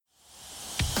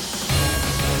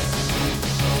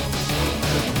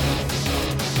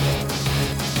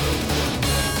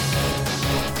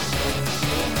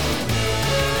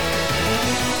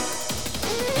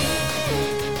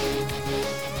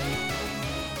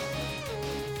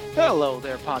Hello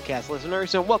there, podcast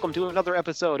listeners, and welcome to another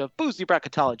episode of Boozy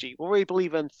Bracketology, where we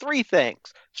believe in three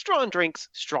things: strong drinks,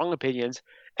 strong opinions,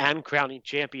 and crowning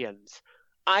champions.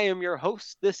 I am your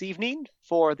host this evening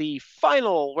for the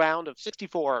final round of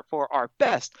 64 for our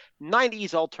best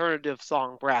 90s alternative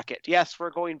song bracket. Yes, we're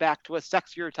going back to a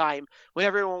sexier time when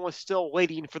everyone was still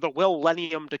waiting for the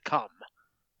millennium to come.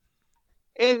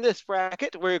 In this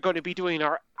bracket, we're going to be doing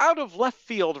our out of left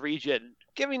field region,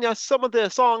 giving us some of the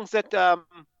songs that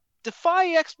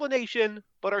defy explanation,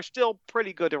 but are still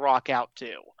pretty good to rock out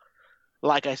to.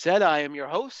 Like I said, I am your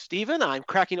host, Steven. I'm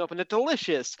cracking open a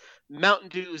delicious Mountain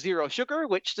Dew Zero Sugar,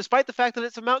 which, despite the fact that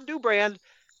it's a Mountain Dew brand,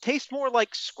 tastes more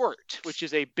like Squirt, which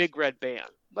is a Big Red band.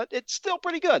 But it's still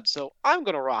pretty good, so I'm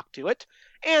going to rock to it.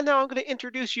 And now I'm going to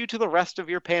introduce you to the rest of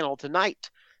your panel tonight,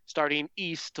 starting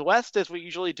east to west, as we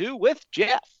usually do, with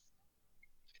Jeff.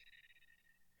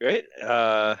 Great.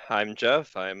 I'm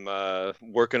Jeff. I'm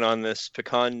working on this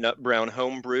pecan nut brown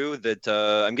homebrew that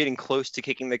I'm getting close to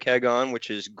kicking the keg on, which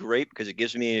is great because it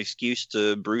gives me an excuse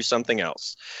to brew something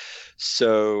else.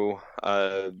 So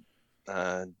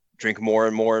drink more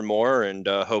and more and more, and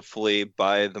hopefully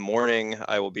by the morning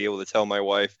I will be able to tell my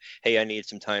wife, hey, I need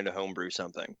some time to homebrew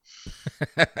something.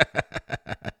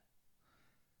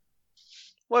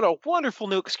 What a wonderful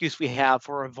new excuse we have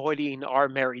for avoiding our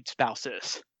married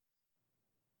spouses.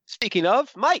 Speaking of,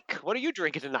 Mike, what are you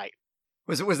drinking tonight?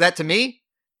 Was that to me?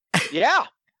 Yeah.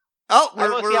 Oh, I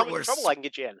want to see how much trouble I can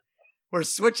get you in. We're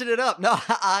switching it up. No,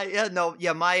 I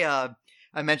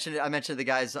mentioned to the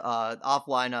guys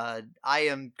offline. I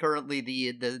am currently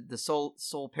the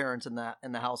sole parent in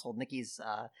the household. Nikki's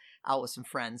out with some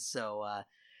friends, so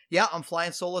I'm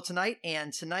flying solo tonight.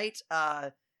 And tonight,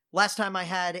 last time I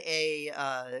had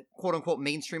a quote unquote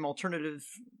mainstream alternative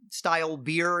style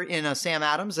beer in a Sam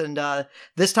Adams, and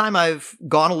this time I've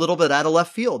gone a little bit out of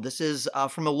left field. This is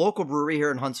from a local brewery here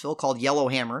in Huntsville called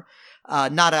Yellowhammer.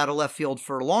 Not out of left field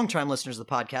for longtime listeners of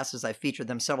the podcast, as I've featured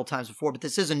them several times before, but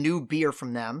this is a new beer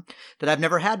from them that I've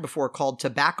never had before called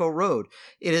Tobacco Road.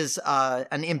 It is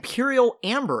an Imperial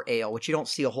Amber Ale, which you don't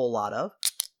see a whole lot of.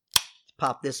 Let's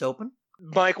pop this open.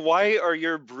 Mike, why are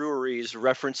your breweries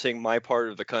referencing my part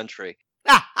of the country?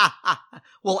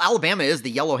 Well, Alabama is the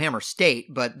Yellowhammer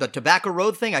state, but the Tobacco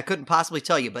Road thing, I couldn't possibly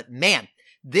tell you. But man,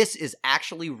 this is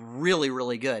actually really,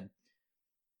 really good.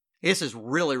 This is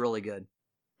really, really good.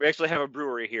 We actually have a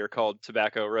brewery here called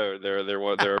Tobacco Road.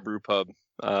 They're a brew pub.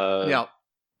 Yeah,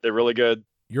 they're really good.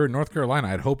 You're in North Carolina.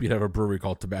 I'd hope you'd have a brewery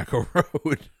called Tobacco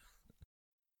Road.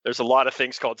 There's a lot of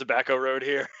things called Tobacco Road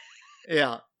here.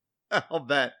 Yeah, I'll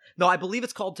bet. No, I believe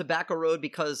it's called Tobacco Road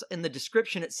because in the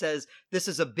description it says, this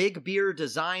is a big beer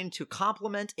designed to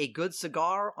complement a good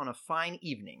cigar on a fine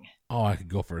evening. Oh, I could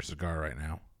go for a cigar right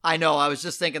now. I know, I was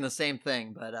just thinking the same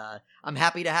thing, but I'm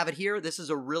happy to have it here. This is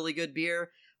a really good beer,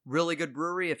 really good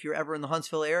brewery. If you're ever in the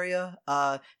Huntsville area,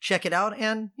 check it out.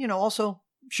 And, also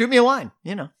shoot me a line,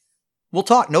 We'll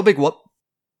talk, no big whoop.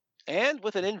 And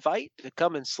with an invite to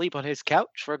come and sleep on his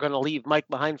couch, we're going to leave Mike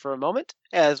behind for a moment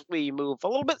as we move a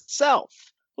little bit south.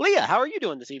 Leah, how are you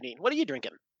doing this evening? What are you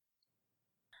drinking?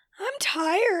 I'm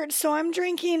tired, so I'm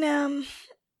drinking the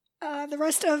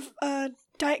rest of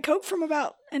Diet Coke from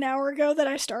about an hour ago that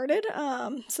I started.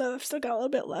 So I've still got a little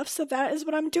bit left. So that is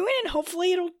what I'm doing, and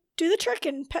hopefully it'll do the trick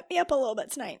and pep me up a little bit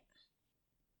tonight.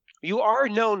 You are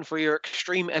known for your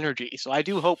extreme energy, so I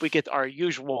do hope we get our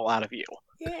usual out of you.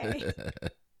 Yay.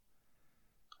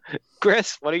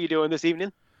 Chris, what are you doing this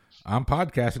evening? I'm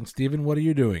podcasting. Steven, what are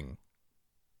you doing?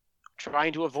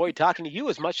 Trying to avoid talking to you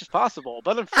as much as possible,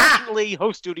 but unfortunately,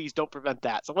 host duties don't prevent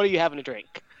that. So what are you having to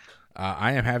drink?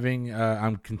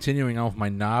 I'm continuing on with my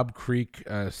Knob Creek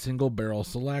Single Barrel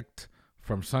Select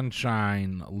from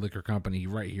Sunshine Liquor Company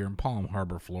right here in Palm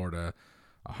Harbor, Florida.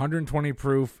 120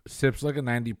 proof, sips like a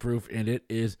 90 proof, and it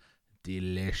is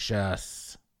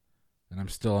delicious. And I'm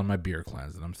still on my beer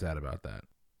cleanse, and I'm sad about that.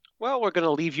 Well, we're going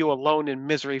to leave you alone in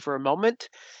misery for a moment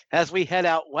as we head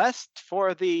out west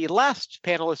for the last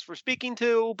panelist we're speaking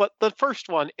to, but the first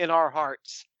one in our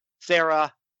hearts.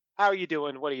 Sarah, how are you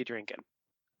doing? What are you drinking?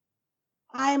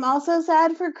 I'm also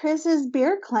sad for Chris's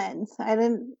beer cleanse. I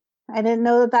didn't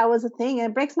know that was a thing,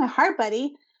 and it breaks my heart,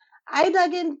 buddy. I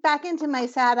dug back into my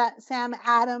Sam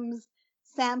Adams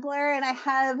sampler, and I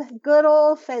have good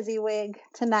old Fezziwig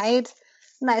tonight.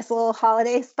 Nice little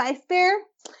holiday spice beer.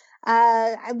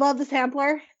 I love the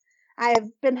sampler. I've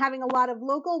been having a lot of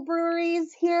local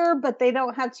breweries here, but they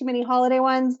don't have too many holiday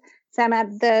ones.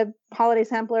 The holiday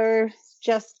sampler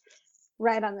just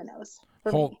right on the nose.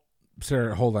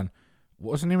 Sarah, hold on.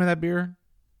 What was the name of that beer?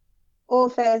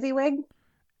 Old Fezziwig.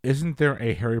 Isn't there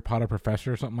a Harry Potter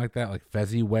professor or something like that? Like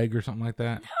Fezziwig or something like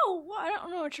that? No,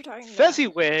 don't know what you're talking about.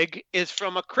 Fezziwig is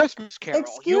from A Christmas Carol. You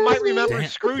Excuse might me? remember Damn.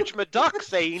 Scrooge McDuck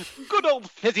saying, "Good old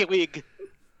Fezziwig."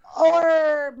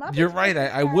 Or Muppets You're right.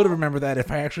 Christmas I would Carol. have remembered that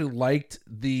if I actually liked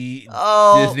the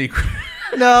Oh Disney.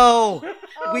 no,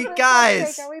 Oh, we for fuck's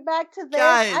guys, sake, are we back to this?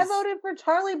 guys. I voted for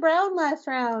Charlie Brown last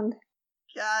round.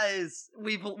 guys,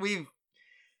 we've.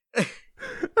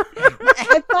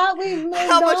 I thought we moved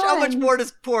How much on. more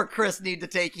does poor Chris need to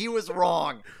take? He was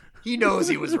wrong. He knows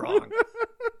he was wrong.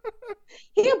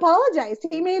 He apologized.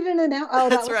 He made an announcement. Oh,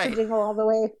 that That's was right. the jingle all the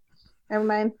way. Never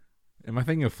mind. Am I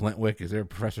thinking of Flintwick? Is there a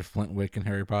Professor Flintwick in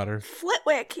Harry Potter?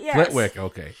 Flitwick, yes. Flitwick.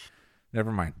 Okay,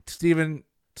 never mind. Steven,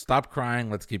 stop crying.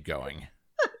 Let's keep going.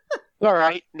 All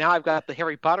right, now I've got the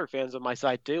Harry Potter fans on my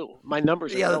side too. My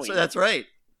numbers are Yeah, growing. that's right.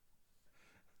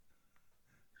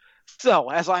 So,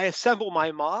 as I assemble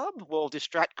my mob, we'll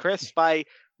distract Chris by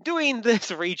doing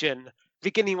this region,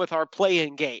 beginning with our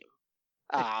play-in game.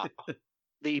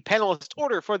 The panelist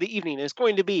order for the evening is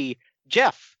going to be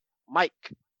Jeff,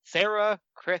 Mike, Sarah,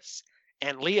 Chris,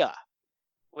 and Leah.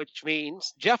 Which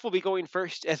means Jeff will be going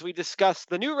first as we discuss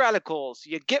the New Radicals,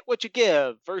 You Get What You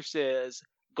Give, versus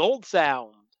Gold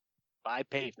Sound by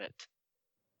Pavement.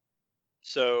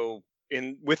 So,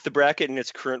 with the bracket in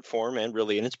its current form and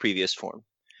really in its previous form,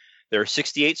 there are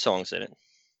 68 songs in it.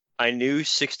 I knew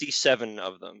 67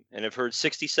 of them and have heard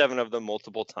 67 of them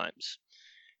multiple times.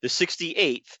 The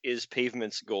 68th is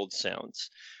Pavement's Gold Sounds,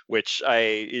 which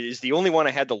is the only one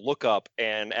I had to look up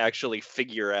and actually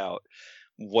figure out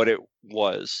what it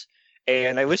was.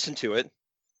 And I listened to it,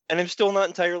 and I'm still not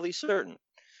entirely certain.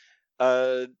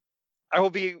 I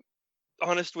will be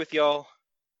honest with y'all.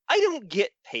 I don't get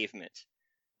Pavement.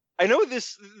 I know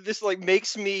this like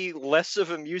makes me less of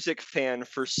a music fan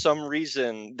for some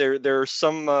reason. There are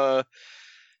some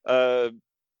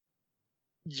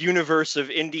universe of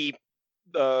indie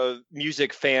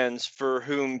music fans for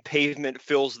whom Pavement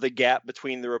fills the gap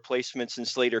between the Replacements and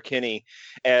Sleater-Kinney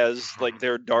as like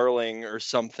their darling or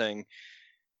something.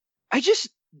 I just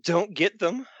don't get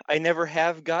them. I never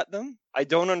have got them. I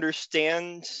don't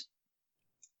understand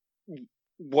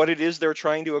what it is they're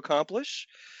trying to accomplish.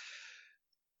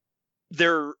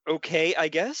 They're okay, I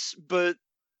guess, but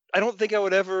I don't think I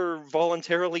would ever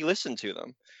voluntarily listen to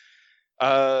them.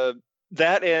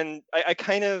 That and I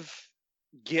kind of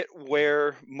get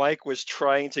where Mike was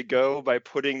trying to go by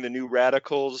putting the New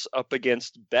Radicals up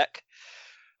against Beck.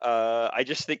 I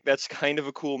just think that's kind of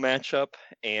a cool matchup,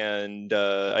 and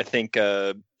I think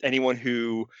anyone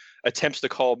who attempts to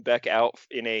call Beck out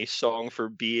in a song for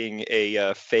being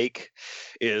a fake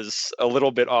is a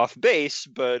little bit off base,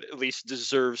 but at least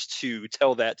deserves to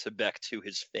tell that to Beck to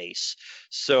his face.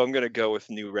 So I'm going to go with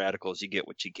New Radicals. You get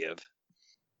what you give.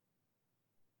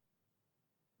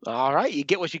 All right, You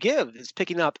Get What You Give is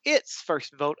picking up its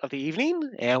first vote of the evening,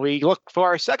 and we look for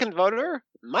our second voter,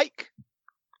 Mike.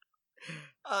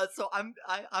 So I'm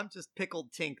just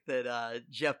pickled tink that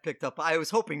Jeff picked up. I was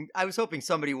hoping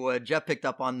somebody would. Jeff picked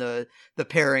up on the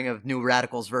pairing of New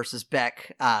Radicals versus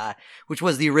Beck, which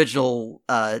was the original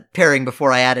pairing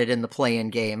before I added in the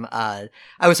play-in game. I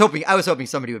was hoping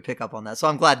somebody would pick up on that. So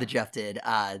I'm glad that Jeff did.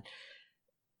 I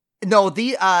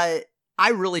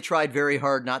really tried very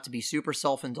hard not to be super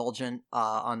self-indulgent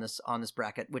on this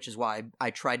bracket, which is why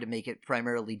I tried to make it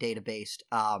primarily data-based.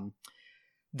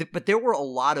 But there were a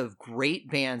lot of great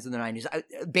bands in the 90s,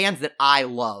 bands that I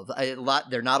love.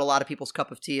 They're not a lot of people's cup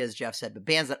of tea, as Jeff said, but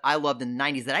bands that I loved in the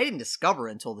 90s that I didn't discover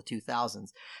until the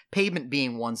 2000s. Pavement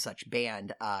being one such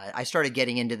band. I started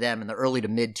getting into them in the early to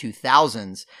mid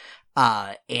 2000s.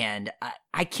 And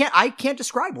I can't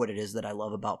describe what it is that I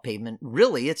love about Pavement.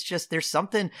 Really, it's just there's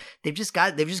something they've just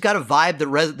got a vibe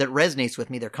that resonates with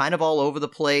me. They're kind of all over the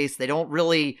place. They're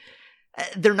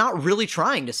not really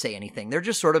trying to say anything. They're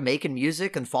just sort of making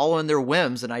music and following their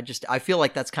whims, and I feel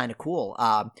like that's kind of cool.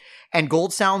 And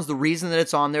Gold Sounds, the reason that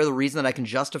it's on there, the reason that I can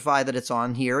justify that it's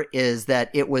on here is that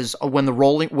it was when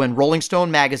Rolling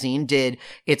Stone magazine did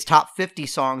its top 50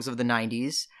 songs of the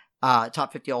 90s.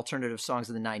 Top 50 alternative songs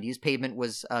of the 90s. Pavement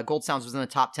was, Gold Sounds was in the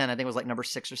top 10. I think it was like number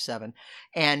 6 or 7.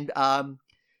 And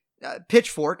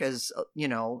Pitchfork, as,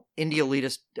 indie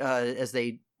elitist as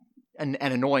they, and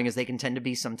annoying as they can tend to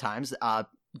be sometimes,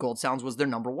 Gold Sounds was their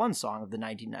number 1 song of the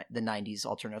 90s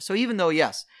alternative. So even though,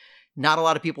 yes, not a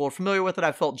lot of people are familiar with it,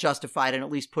 I felt justified in at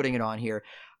least putting it on here.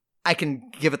 I can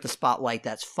give it the spotlight.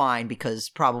 That's fine because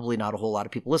probably not a whole lot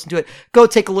of people listen to it. Go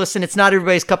take a listen. It's not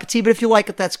everybody's cup of tea, but if you like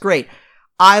it, that's great.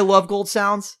 I love Gold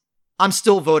Sounds. I'm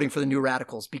still voting for the New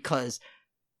Radicals because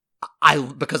I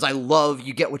love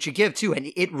You Get What You Give too,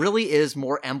 and it really is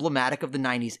more emblematic of the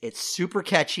 90s. It's super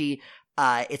catchy.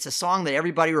 It's a song that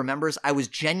everybody remembers. I was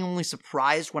genuinely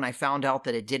surprised when I found out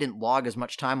that it didn't log as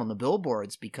much time on the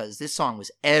billboards because this song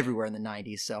was everywhere in the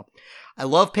 90s. So I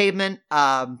love Pavement,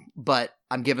 but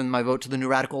I'm giving my vote to the New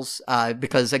Radicals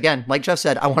because, again, like Jeff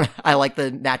said, I like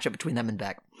the matchup between them and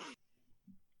Beck.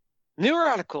 New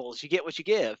Radicals, you get what you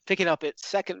give. Picking up its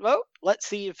second vote. Let's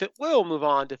see if it will move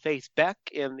on to face Beck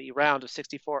in the round of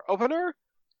 64 opener.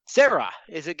 Sarah,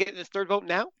 is it getting its third vote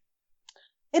now?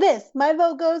 It is. My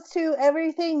vote goes to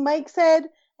everything Mike said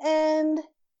and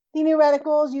the New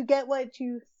Radicals. You get what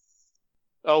you...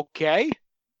 Okay.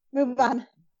 Move on.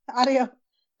 Audio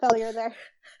failure there.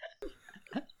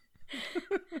 I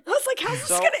was like, how's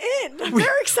this going to end? I'm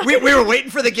very excited. We were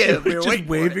waiting for the give. We were just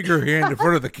waving her hand in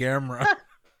front of the camera.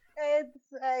 It's,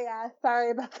 yeah,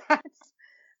 sorry about that.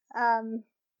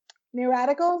 New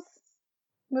Radicals,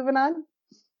 moving on.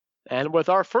 And with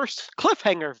our first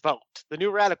cliffhanger vote, the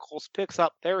New Radicals picks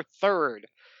up their third.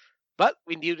 But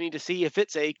we do need to see if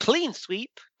it's a clean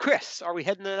sweep. Chris, are we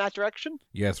heading in that direction?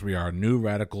 Yes, we are. New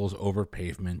Radicals over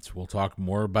Pavement. We'll talk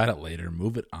more about it later.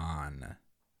 Move it on.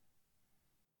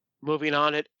 Moving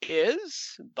on it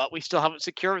is, but we still haven't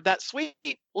secured that sweep.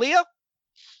 Leah?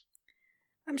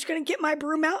 I'm just going to get my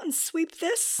broom out and sweep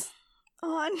this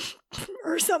on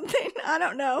or something. I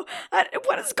don't know.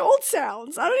 What is Gold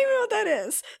Sounds? I don't even know what that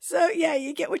is. So, yeah,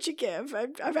 you get what you give.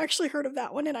 I've actually heard of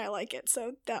that one, and I like it.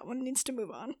 So that one needs to move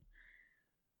on.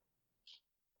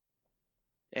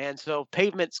 And so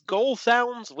Pavement's Gold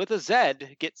Sounds with a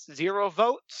Z gets 0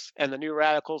 votes, and the New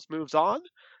Radicals moves on.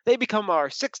 They become our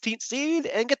 16th seed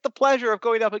and get the pleasure of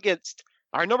going up against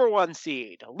our number 1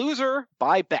 seed, Loser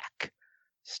by Beck.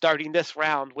 Starting this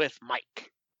round with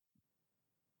Mike.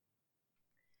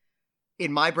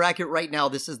 In my bracket right now,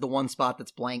 this is the one spot that's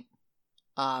blank.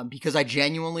 Because I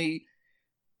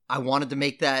wanted to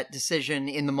make that decision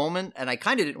in the moment, and I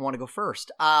kind of didn't want to go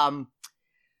first.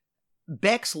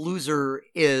 Beck's Loser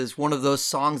is one of those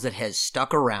songs that has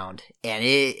stuck around, and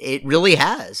it really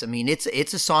has. I mean, it's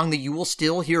a song that you will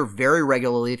still hear very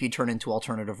regularly if you turn into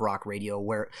alternative rock radio,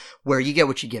 where You Get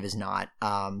What You Give is not.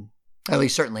 At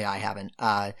least certainly I haven't.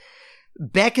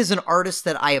 Beck is an artist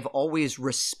that I have always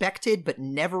respected but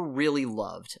never really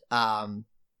loved.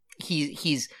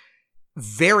 He's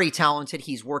very talented.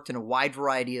 He's worked in a wide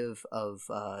variety of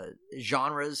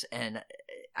genres, and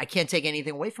I can't take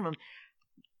anything away from him.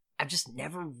 I've just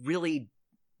never really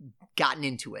gotten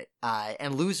into it.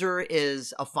 And Loser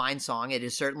is a fine song. It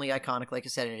is certainly iconic, like I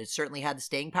said, and it certainly had the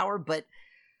staying power, but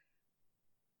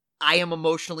I am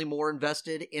emotionally more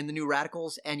invested in the New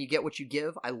Radicals, and You Get What You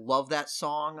Give. I love that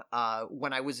song.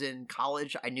 When I was in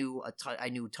college, I knew a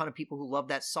ton of people who loved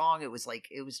that song.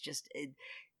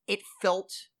 It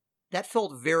felt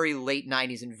very late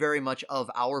 90s and very much of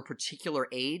our particular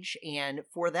age. And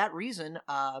for that reason,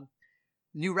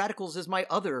 New Radicals is my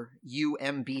other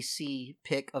UMBC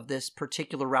pick of this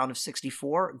particular round of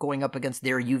 64, going up against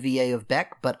their UVA of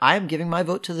Beck. But I am giving my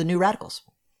vote to the New Radicals.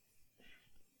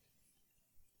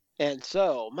 And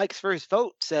so, Mike's first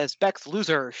vote says Beck's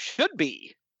Loser should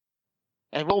be.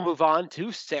 And we'll move on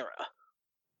to Sarah.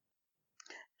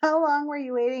 How long were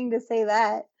you waiting to say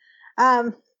that?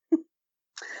 On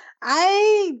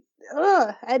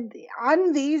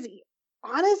these,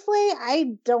 honestly,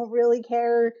 I don't really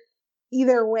care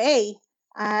either way.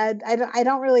 I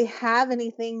don't really have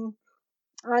anything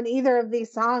on either of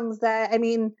these songs that, I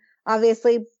mean,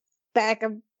 obviously, Beck,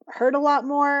 I've heard a lot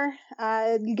more.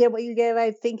 You Get What You Give,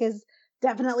 I think, is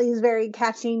definitely very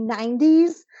catchy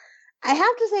 90s. I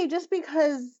have to say, just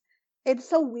because it's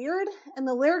so weird and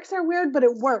the lyrics are weird, but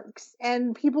it works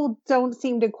and people don't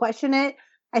seem to question it.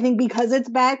 I think because it's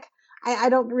Beck, I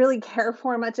don't really care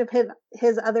for much of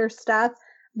his other stuff.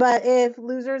 But if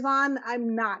Loser's on,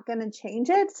 I'm not going to change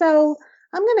it. So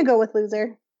I'm going to go with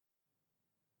Loser.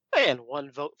 And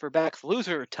 1 vote for Beck's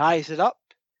Loser ties it up.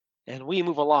 And we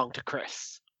move along to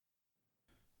Chris.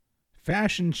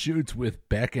 Fashion shoots with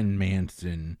Beck and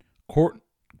Hanson,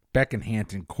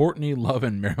 Courtney Love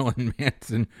and Marilyn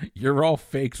Manson. You're all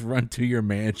fakes, run to your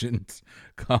mansions.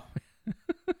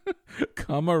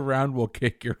 Come around, we'll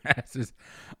kick your asses.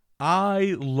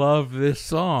 I love this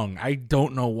song. I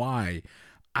don't know why.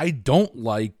 I don't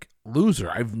like Loser.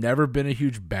 I've never been a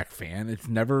huge Beck fan. It's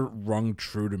never rung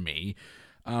true to me.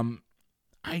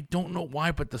 I don't know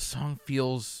why, but the song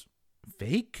feels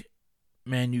fake,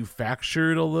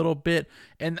 manufactured a little bit,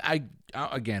 and I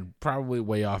again probably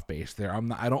way off base there.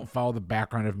 I don't follow the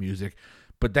background of music,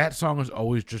 but that song has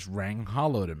always just rang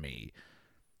hollow to me.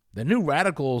 The New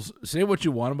Radicals, say what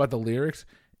you want about the lyrics,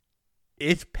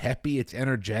 it's peppy, it's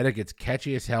energetic, it's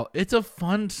catchy as hell. It's a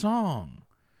fun song.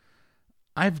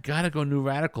 I've got to go New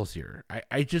Radicals here.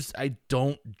 I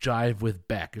don't jive with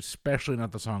Beck, especially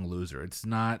not the song Loser.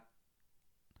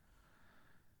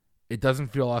 It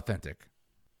doesn't feel authentic.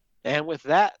 And with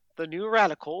that, the New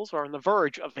Radicals are on the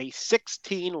verge of a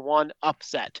 16-1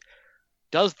 upset.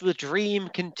 Does the dream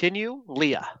continue,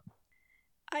 Leah?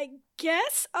 I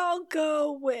guess I'll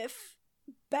go with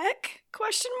Beck, ?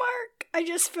 I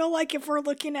just feel like if we're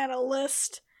looking at a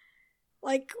list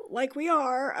like we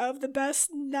are of the best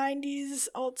 90s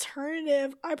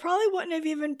alternative, I probably wouldn't have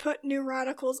even put New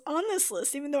Radicals on this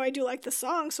list, even though I do like the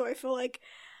song, so I feel like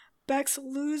Beck's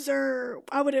Loser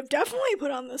I would have definitely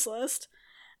put on this list,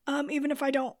 even if I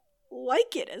don't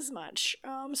like it as much.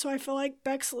 So I feel like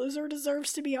Beck's Loser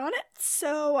deserves to be on it,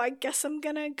 so I guess I'm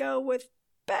gonna go with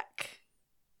Beck.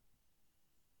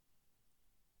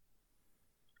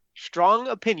 Strong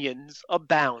opinions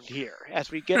abound here as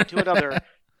we get to another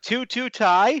 2-2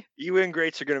 tie. You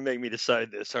ingrates are going to make me decide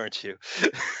this, aren't you?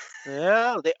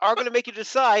 Yeah, they are going to make you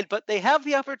decide, but they have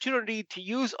the opportunity to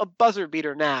use a buzzer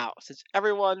beater now, since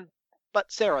everyone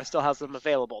but Sarah still has them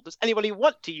available. Does anybody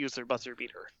want to use their buzzer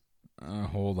beater?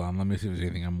 Hold on. Let me see if there's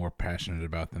anything I'm more passionate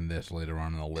about than this later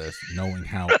on in the list, knowing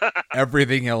how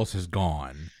everything else is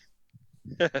gone.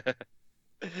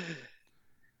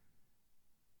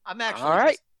 I'm actually All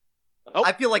right. Oh.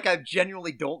 I feel like I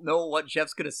genuinely don't know what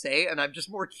Jeff's gonna say, and I'm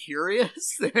just more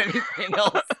curious than anything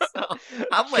else. So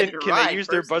I'm letting Can I use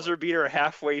their buzzer beater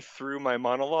halfway through my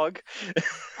monologue?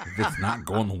 If it's not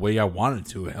going the way I wanted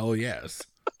to, hell yes.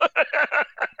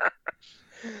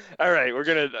 All right, we're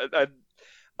gonna.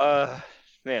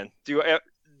 Man, do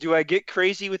I get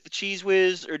crazy with the Cheese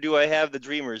Whiz, or do I have the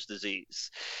Dreamer's disease?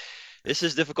 This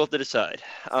is difficult to decide.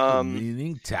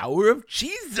 Meaning Tower of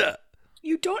Cheese.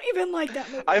 You don't even like that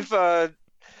movie. I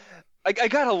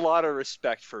got a lot of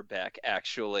respect for Beck,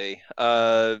 actually,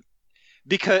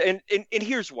 because and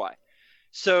here's why.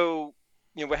 So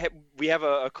we have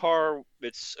a car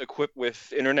that's equipped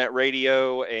with internet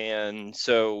radio, and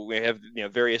so we have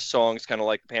various songs, kind of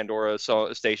like the Pandora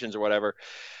stations or whatever.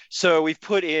 So we've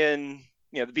put in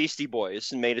the Beastie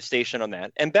Boys and made a station on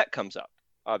that, and Beck comes up,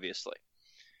 obviously.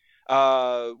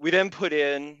 We then put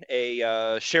in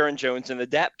a Sharon Jones and the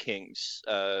Dap Kings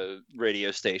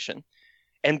radio station,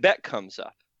 and Beck comes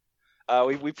up.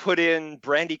 We put in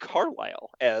Brandi Carlile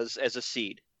as a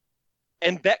seed,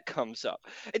 and Beck comes up.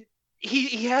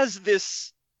 He has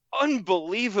this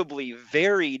unbelievably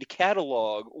varied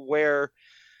catalog where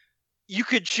you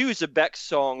could choose a Beck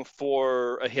song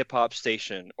for a hip hop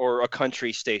station or a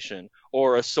country station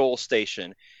or a soul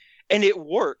station, and it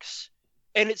works.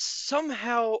 And it's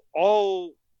somehow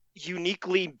all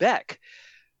uniquely Beck.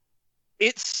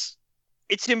 It's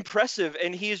impressive,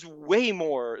 and he's way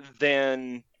more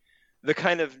than the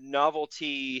kind of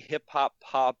novelty hip-hop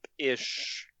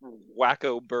pop-ish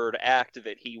wacko bird act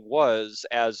that he was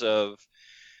as of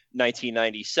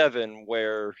 1997,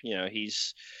 where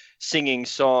he's singing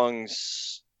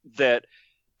songs that,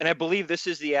 and I believe this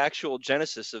is the actual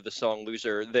genesis of the song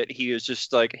Loser, that he was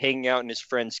just like hanging out in his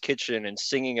friend's kitchen and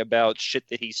singing about shit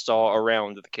that he saw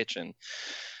around the kitchen,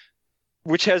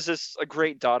 which has a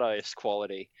great Dadaist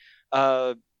quality.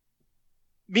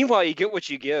 Meanwhile, You Get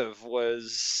What You Give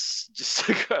was just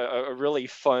like a really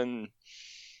fun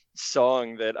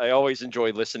song that I always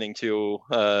enjoyed listening to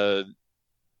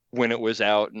when it was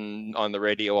out and on the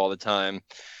radio all the time.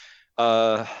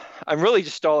 I'm really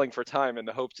just stalling for time in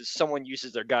the hopes that someone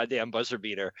uses their goddamn buzzer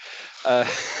beater. But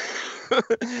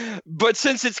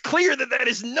since it's clear that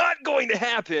is not going to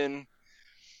happen,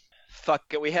 fuck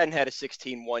it, we hadn't had a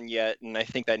 16-1 yet, and I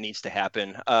think that needs to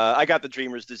happen. I got the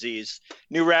Dreamer's disease.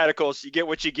 New Radicals, You Get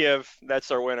What You Give.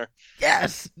 That's our winner.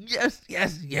 Yes, yes,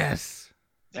 yes, yes.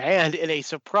 And in a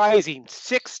surprising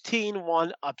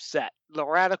 16-1 upset,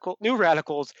 New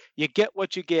Radicals, You Get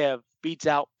What You Give beats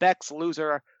out Beck's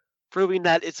Loser, proving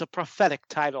that it's a prophetic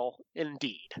title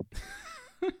indeed.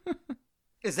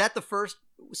 Is that the first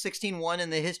 16-1 in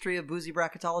the history of Boozy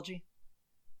Bracketology?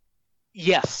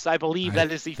 Yes, I believe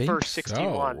that is the think first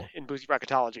 16-1 so. in Boozy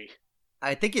Bracketology.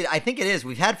 I think it is.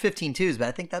 We've had 15-2s, but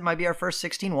I think that might be our first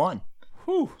 16-1.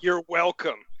 Whew. You're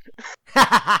welcome.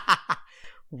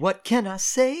 What can I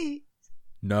say?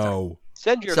 No.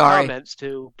 Send your comments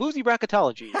to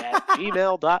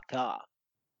boozybracketology@gmail.com.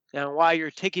 And while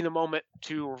you're taking a moment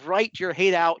to write your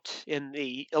hate out in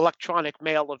the electronic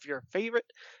mail of your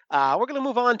favorite, we're going to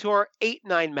move on to our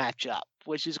 8-9 matchup,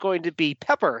 which is going to be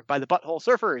Pepper by the Butthole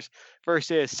Surfers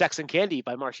versus Sex and Candy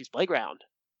by Marcy's Playground.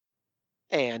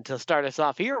 And to start us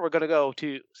off here, we're going to go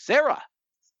to Sarah.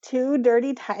 2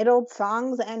 dirty titled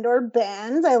songs and or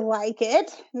bands. I like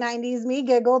it. 90s me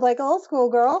giggled like an old school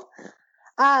girl.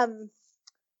 I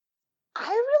I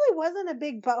really wasn't a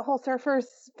big Butthole Surfers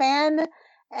fan.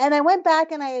 And I went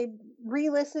back and I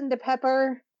re-listened to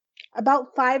Pepper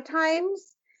about 5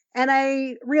 times. And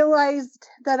I realized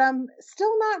that I'm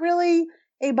still not really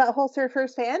a Butthole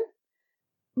Surfers fan.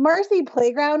 Marcy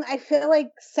Playground, I feel like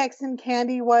Sex and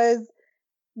Candy was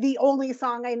the only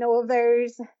song I know of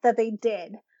theirs that they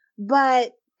did.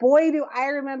 But boy, do I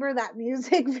remember that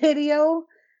music video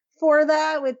for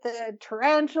that with the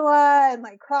tarantula and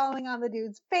like crawling on the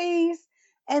dude's face.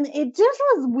 And it just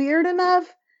was weird enough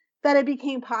that it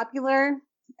became popular.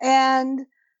 And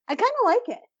I kind of like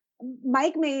it.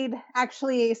 Mike made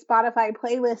actually a Spotify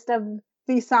playlist of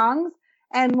these songs.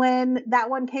 And when that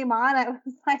one came on, I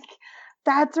was like,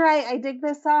 that's right, I dig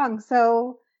this song.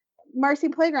 So Marcy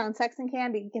Playground, Sex and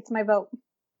Candy gets my vote.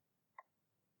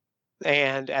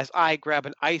 And as I grab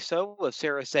an ISO of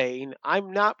Sarah saying,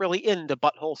 I'm not really into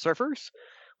Butthole Surfers,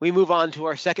 we move on to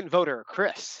our second voter,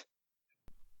 Chris.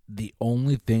 The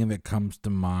only thing that comes to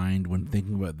mind when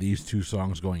thinking about these two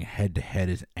songs going head to head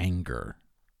is anger.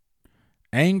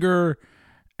 Anger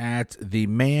at the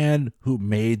man who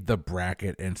made the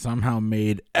bracket and somehow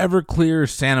made Everclear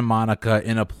Santa Monica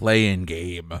in a play-in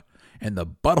game. And the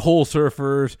Butthole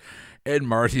Surfers and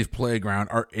Marcy's Playground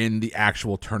are in the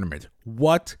actual tournament.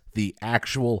 What the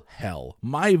actual hell?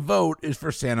 My vote is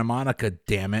for Santa Monica,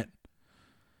 damn it.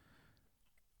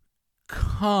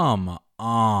 Come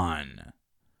on.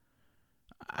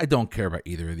 I don't care about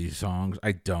either of these songs.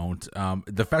 I don't.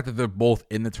 The fact that they're both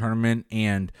in the tournament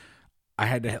and I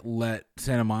had to let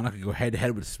Santa Monica go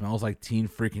head-to-head with Smells Like Teen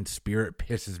Freaking Spirit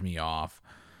pisses me off.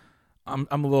 I'm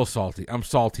a little salty. I'm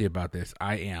salty about this.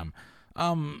 I am.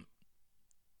 I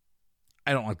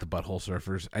don't like the Butthole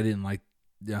Surfers. I didn't like...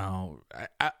 No,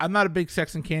 I'm not a big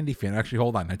Sex and Candy fan. Actually,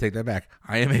 hold on. I take that back.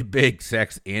 I am a big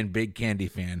Sex and Big Candy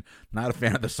fan. Not a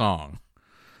fan of the song.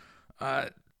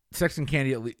 Sex and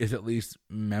Candy is at least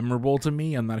memorable to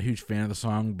me. I'm not a huge fan of the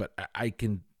song, but I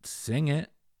can sing it.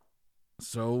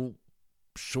 So...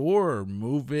 sure,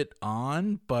 move it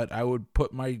on, but I would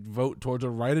put my vote towards a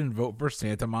write-in vote for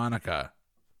Santa Monica.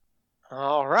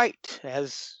 All right.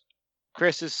 As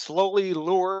Chris is slowly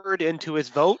lured into his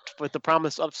vote with the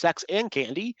promise of Sex and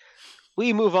Candy,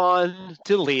 we move on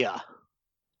to Leah.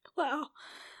 Wow.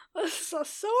 This is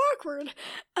so awkward.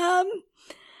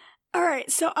 All right,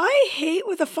 so I hate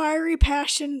with a fiery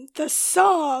passion the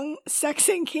song Sex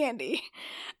and Candy.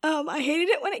 I hated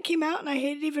it when it came out, and I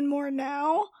hate it even more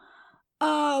now.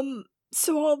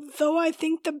 So although I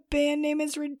think the band name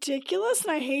is ridiculous,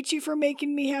 and I hate you for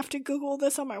making me have to Google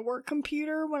this on my work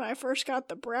computer when I first got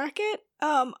the bracket,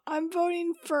 I'm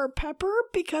voting for Pepper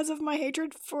because of my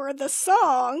hatred for the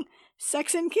song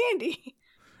Sex and Candy.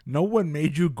 No one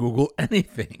made you Google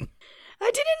anything.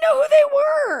 I didn't know who they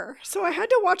were, so I had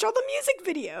to watch all the music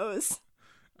videos.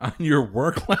 On your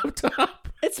work laptop?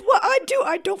 It's what I do.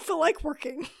 I don't feel like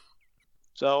working.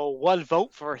 So one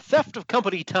vote for Theft of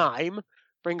Company Time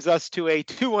brings us to a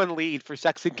 2-1 lead for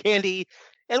Sex and Candy,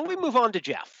 and we move on to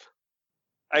Jeff.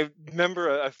 I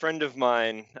remember a friend of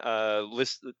mine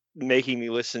making me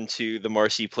listen to the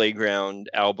Marcy Playground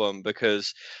album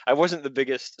because I wasn't the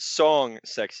biggest song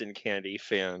Sex and Candy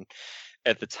fan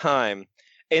at the time.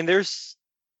 And this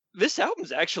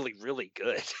album's actually really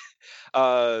good.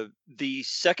 The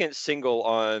second single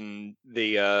on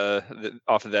the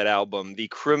off of that album, the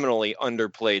criminally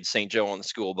underplayed St. Joe on the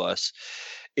School Bus,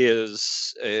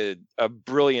 is a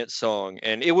brilliant song,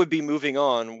 and it would be moving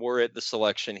on were it the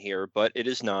selection here, but it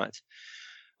is not.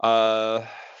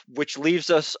 Which leaves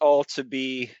us all to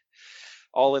be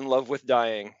all in love with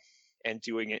dying and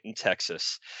doing it in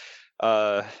Texas.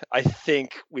 I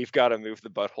think we've got to move the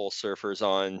Butthole Surfers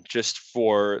on just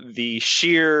for the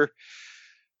sheer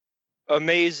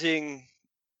amazing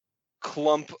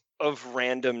clump of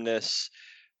randomness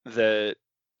that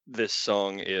this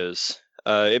song is.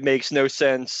 It makes no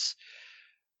sense.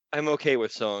 I'm okay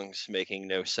with songs making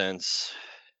no sense.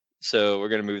 So we're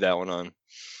going to move that one on.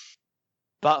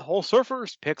 Butthole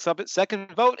Surfers picks up its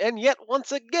second vote, and yet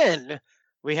once again,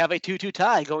 we have a 2-2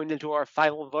 tie going into our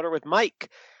final voter with Mike.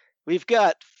 We've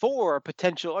got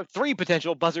three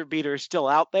potential buzzer beaters still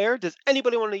out there. Does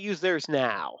anybody want to use theirs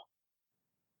now?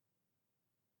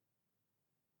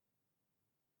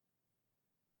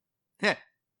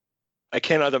 I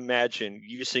cannot imagine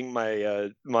using my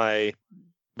my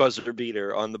buzzer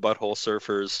beater on the Butthole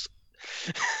Surfers.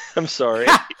 I'm sorry.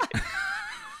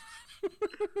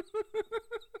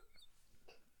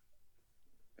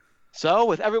 So,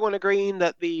 with everyone agreeing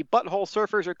that the Butthole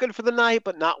Surfers are good for the night,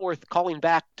 but not worth calling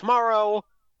back tomorrow,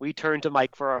 we turn to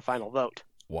Mike for our final vote.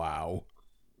 Wow.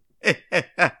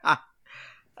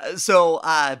 So,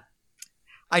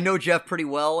 I know Jeff pretty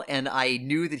well, and I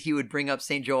knew that he would bring up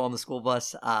St. Joe on the School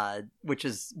Bus, which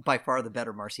is by far the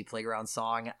better Marcy Playground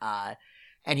song.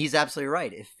 And he's absolutely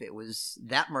right. If it was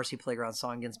that Marcy Playground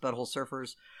song against Butthole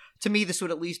Surfers, to me, this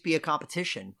would at least be a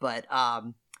competition. But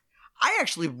I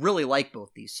actually really like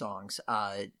both these songs.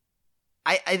 I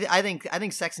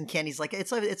think Sex and Candy's like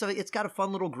it's got a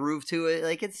fun little groove to it.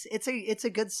 Like it's a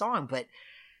good song, but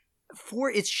for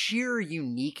its sheer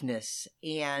uniqueness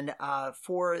and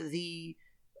for the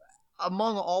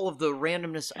among all of the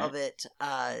randomness of it,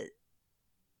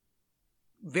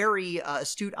 very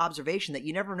astute observation that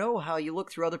you never know how you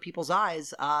look through other people's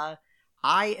eyes. I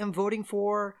am voting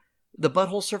for the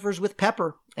Butthole Surfers with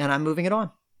Pepper, and I'm moving it on.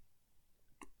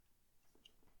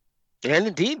 And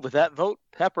indeed, with that vote,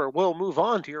 Pepper will move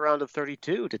on to your round of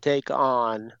 32 to take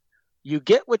on You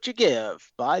Get What You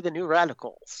Give by the New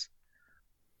Radicals.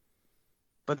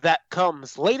 But that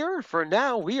comes later. For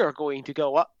now, we are going to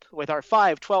go up with our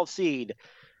 5-12 seed.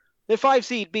 The 5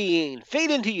 seed being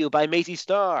Fade Into You by Maisie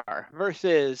Starr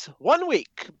versus 1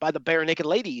 Week by the Bare Naked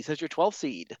Ladies as your 12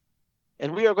 seed.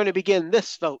 And we are going to begin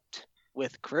this vote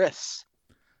with Chris.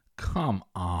 Come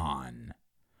on.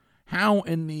 How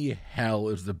in the hell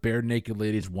is the Bare Naked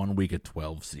Ladies 1 Week a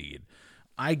 12 seed?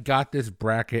 I got this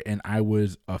bracket and I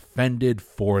was offended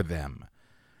for them.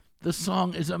 The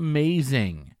song is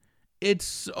amazing. It's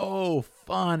so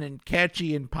fun and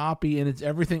catchy and poppy, and it's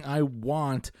everything I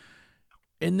want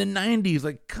in the 90s.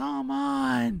 Like, come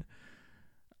on.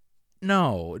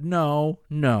 No.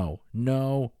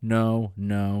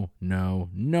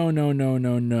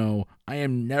 I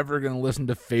am never going to listen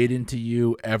to Fade Into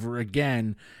You ever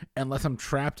again unless I'm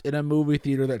trapped in a movie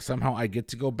theater that somehow I get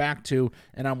to go back to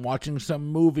and I'm watching some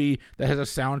movie that has a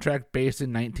soundtrack based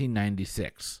in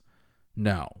 1996.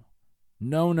 No.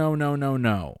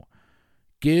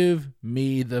 Give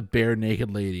me the Bare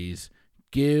Naked Ladies.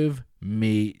 Give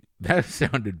me... That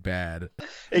sounded bad.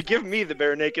 Hey, give me the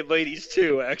Bare Naked Ladies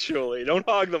too, actually. Don't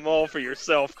hog them all for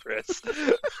yourself, Chris.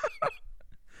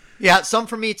 Yeah, some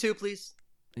for me too, please.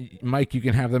 Mike, you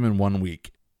can have them in 1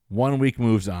 week. 1 week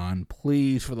moves on.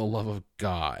 Please, for the love of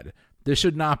God. This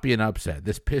should not be an upset.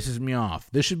 This pisses me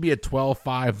off. This should be a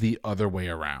 12-5 the other way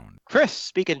around. Chris,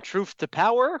 speaking truth to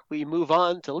power, we move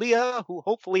on to Leah, who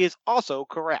hopefully is also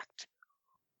correct.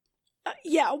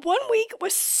 Yeah, 1 week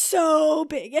was so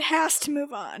big. It has to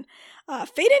move on.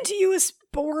 Fade Into You is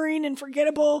boring and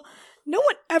forgettable. No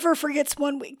one ever forgets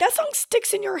 1 week. That song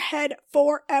sticks in your head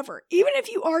forever. Even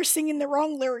if you are singing the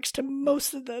wrong lyrics to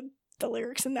most of the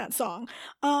lyrics in that song,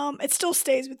 it still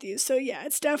stays with you. So yeah,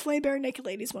 it's definitely Bare Naked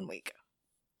Ladies 1 week.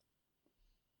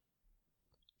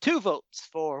 2 votes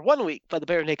for 1 week by the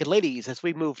Bare Naked Ladies as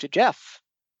we move to Jeff.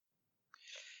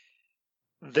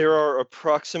 There are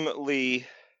approximately,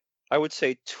 I would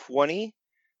say 20,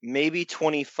 maybe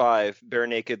 25 Bare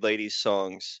Naked Ladies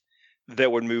songs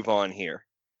that would move on here.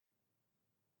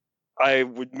 I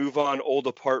would move on Old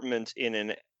Apartment in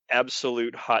an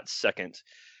absolute hot second.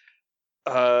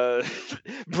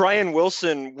 Brian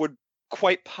Wilson would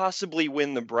quite possibly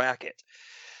win the bracket.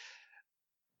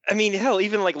 I mean, hell,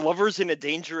 even like Lovers in a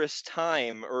Dangerous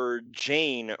Time or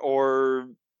Jane, or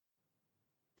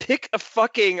pick a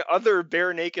fucking other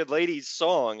Bare Naked Ladies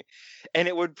song and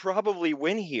it would probably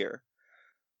win here.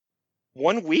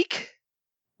 1 week?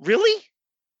 Really?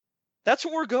 That's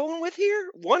what we're going with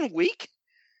here? 1 week?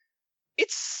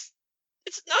 It's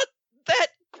not that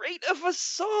great of a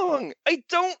song. I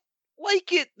don't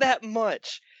like it that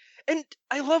much. And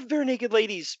I love Bare Naked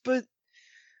Ladies, but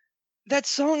that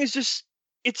song is just,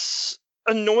 it's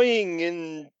annoying.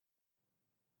 And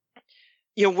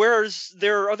whereas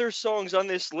there are other songs on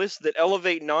this list that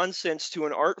elevate nonsense to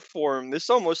an art form, this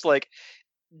almost like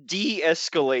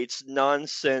de-escalates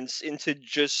nonsense into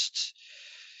just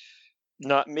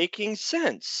not making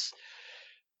sense.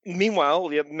 Meanwhile,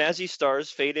 Mazzy Star's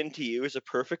Fade Into You is a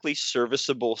perfectly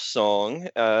serviceable song,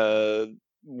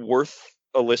 worth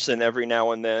a listen every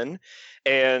now and then.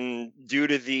 And due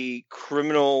to the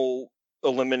criminal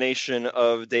elimination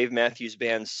of Dave Matthews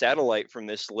Band's Satellite from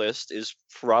this list, is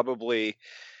probably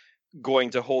going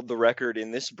to hold the record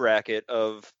in this bracket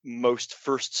of most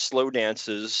first slow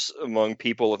dances among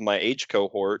people of my age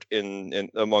cohort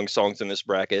in among songs in this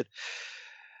bracket.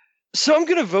 So I'm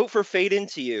going to vote for Fade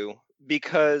Into You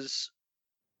because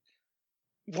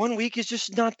 1 week is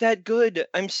just not that good.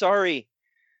 I'm sorry.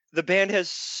 The band has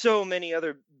so many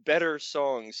other better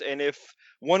songs. And if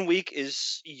 1 week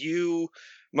is you,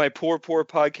 my poor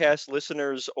podcast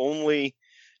listeners' only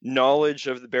knowledge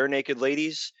of the Bare Naked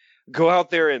Ladies, go out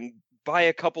there and buy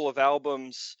a couple of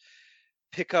albums,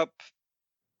 pick up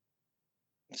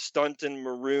Stunt and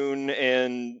Maroon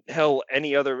and hell,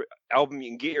 any other album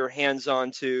you can get your hands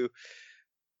on to,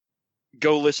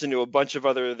 go listen to a bunch of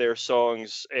other of their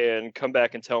songs and come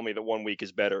back and tell me that 1 week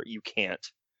is better. You can't.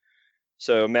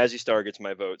 So Mazzy Star gets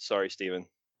my vote. Sorry, Steven.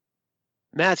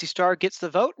 Mazzy Star gets the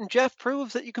vote, and Jeff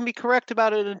proves that you can be correct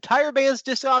about an entire band's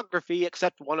discography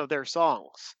except one of their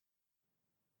songs.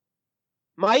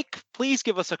 Mike, please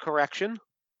give us a correction.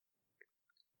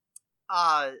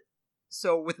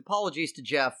 So with apologies to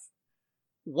Jeff,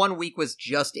 1 week was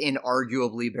just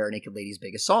inarguably Bare Naked Ladies'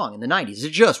 biggest song in the 90s.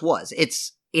 It just was.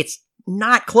 It's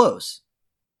not close.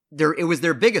 It was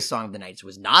their biggest song of the 90s. It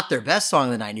was not their best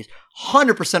song of the 90s.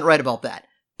 100% right about that.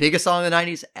 Biggest song of the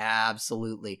 90s?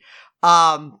 Absolutely.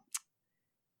 I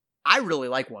really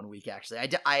like 1 week, actually.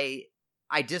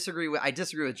 I disagree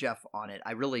with Jeff on it.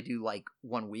 I really do like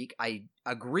 1 week. I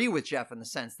agree with Jeff in the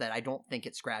sense that I don't think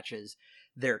it scratches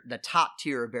the top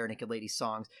tier of Bare Naked Ladies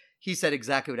songs. He said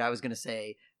exactly what I was going to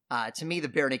say. To me, the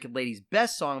Bare Naked Ladies'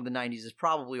 best song of the 90s is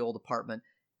probably Old Apartment.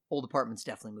 Old Apartment's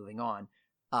definitely moving on.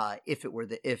 If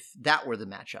that were the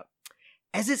matchup.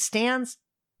 As it stands,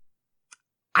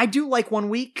 I do like 1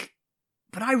 week,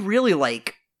 but I really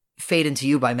like Fade Into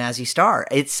You by Mazzy Star.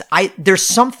 There's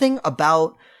something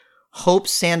about Hope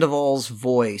Sandoval's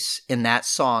voice in that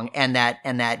song and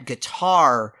that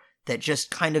guitar that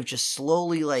just kind of just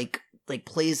slowly like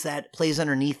plays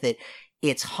underneath it.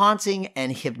 It's haunting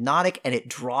and hypnotic, and it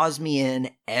draws me in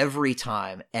every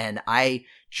time. And I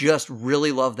just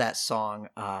really love that song.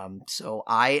 So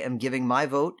I am giving my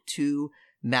vote to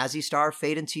Mazzy Star,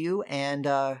 Fade Into You, and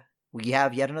we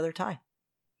have yet another tie.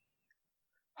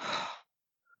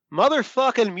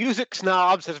 Motherfucking Music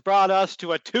Snobs has brought us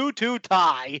to a 2-2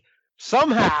 tie.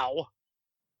 Somehow.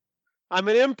 I'm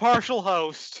an impartial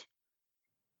host.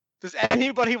 Does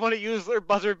anybody want to use their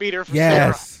buzzer beater for Sarah?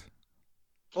 Yes.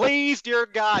 Please, dear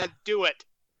God, do it.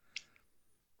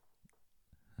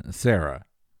 Sarah.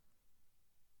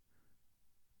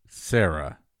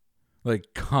 Like,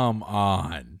 come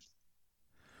on.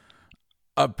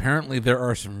 Apparently, there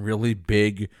are some really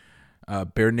big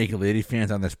Bare Naked Lady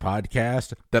fans on this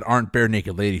podcast that aren't Bare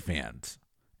Naked Lady fans.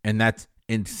 And that's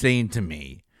insane to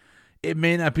me. It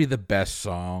may not be the best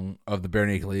song of the Bare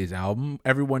Naked Ladies album.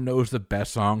 Everyone knows the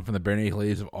best song from the Bare Naked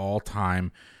Ladies of all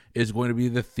time is going to be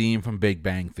the theme from Big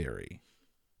Bang Theory.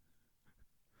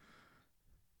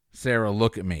 Sarah,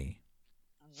 look at me.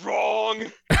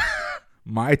 Wrong.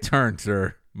 My turn,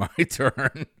 sir. My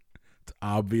turn. It's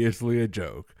obviously a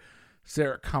joke.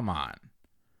 Sarah, come on.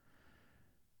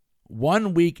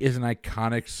 1 week is an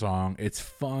iconic song. It's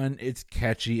fun. It's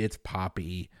catchy. It's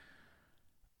poppy.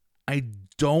 I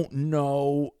don't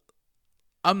know.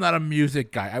 I'm not a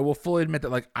music guy. I will fully admit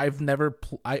that, like, I've never,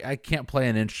 I can't play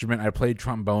an instrument. I played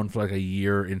trombone for like a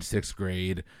year in 6th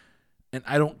grade, and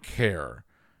I don't care.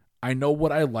 I know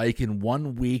what I like in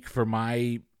 1 week for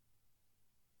my,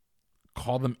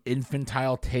 call them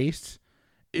infantile tastes,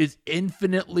 is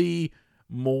infinitely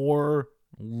more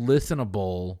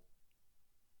listenable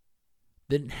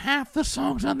than half the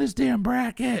songs on this damn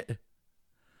bracket.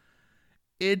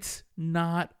 It's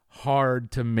not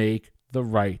hard to make the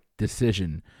right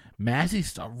decision. Mazzy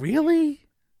Star, really?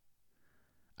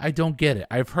 I don't get it.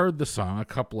 I've heard the song a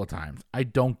couple of times. I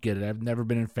don't get it. I've never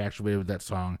been infatuated with that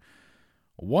song.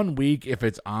 1 week, if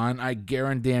it's on, I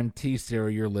guarantee,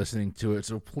 Sarah, you're listening to it.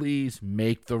 So please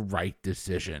make the right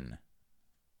decision.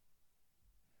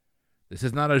 This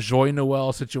is not a Joy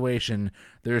Noel situation.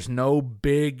 There's no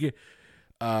big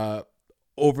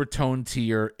overtone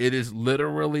tier. It is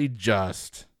literally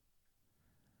just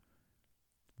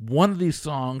one of these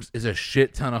songs is a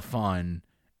shit ton of fun,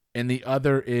 and the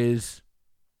other is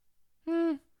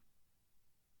All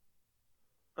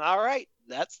right,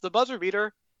 that's the buzzer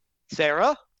beater.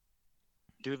 Sarah,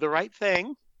 do the right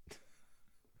thing.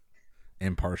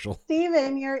 impartial.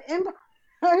 Steven, your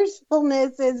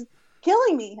impartialness is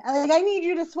killing me. I need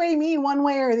you to sway me one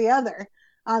way or the other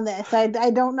on this. I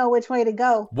don't know which way to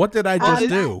go. What did I just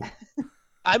do?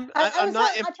 I'm was not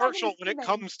talking impartial to when it Steven.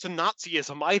 comes to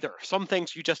Nazism either. Some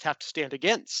things you just have to stand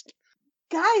against.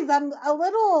 Guys, I'm a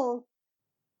little...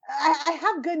 I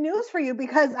have good news for you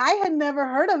because I had never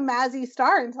heard of Mazzy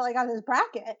Star until I got this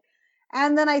bracket.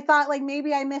 And then I thought, like,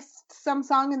 maybe I missed some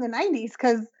song in the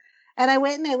 90s and I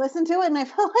went and I listened to it and I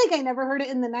felt like I never heard it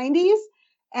in the 90s.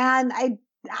 And I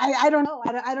don't know.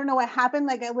 I don't know what happened.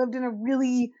 Like, I lived in a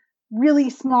really, really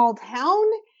small town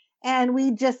and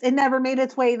it never made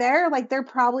its way there. Like, they're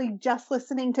probably just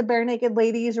listening to Bare Naked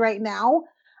Ladies right now.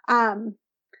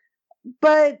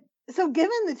 But so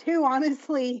given the two,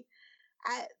 honestly,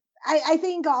 I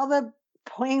think all the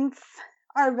points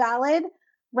are valid,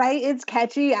 right? It's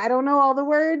catchy. I don't know all the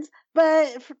words,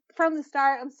 But from the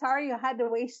start, I'm sorry you had to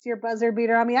waste your buzzer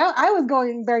beater on me. I was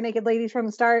going Bare Naked Ladies from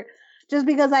the start just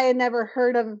because I had never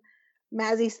heard of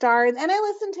Mazzy Stars. And I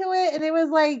listened to it and it was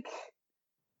like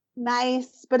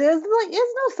nice, but it's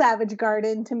no Savage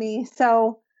Garden to me.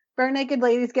 So Bare Naked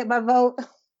Ladies get my vote.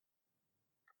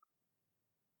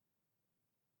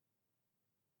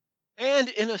 And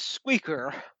in a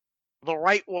squeaker, the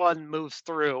right one moves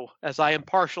through as I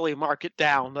impartially mark it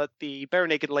down that the Bare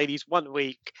Naked Ladies 1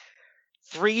 week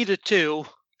 3-2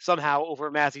 somehow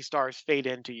over Mazzy Stars Fade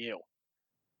Into You.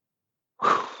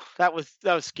 Whew, that was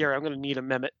scary. I'm going to need a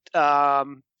minute.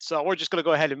 So we're just going to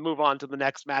go ahead and move on to the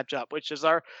next matchup, which is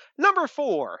our number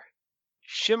 4,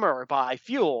 Shimmer by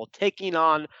Fuel, taking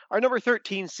on our number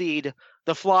 13 seed,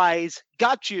 The Fly's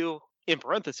Got You, in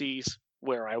parentheses,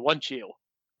 Where I Want You.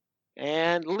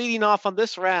 And leading off on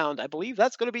this round, I believe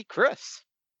that's going to be Chris.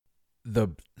 The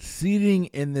seeding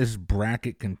in this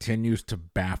bracket continues to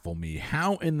baffle me.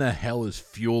 How in the hell is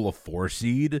Fuel a 4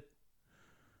 seed?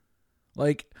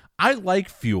 Like, I like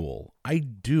Fuel. I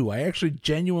do. I actually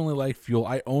genuinely like Fuel.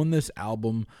 I own this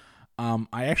album.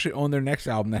 I actually own their next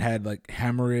album that had like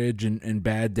Hemorrhage and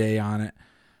Bad Day on it.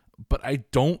 But I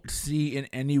don't see in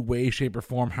any way, shape, or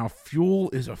form how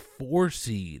Fuel is a 4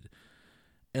 seed.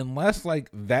 Unless, like,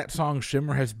 that song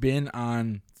Shimmer has been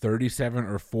on 37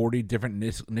 or 40 different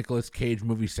Nicolas Cage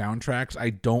movie soundtracks, I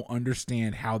don't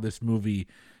understand how this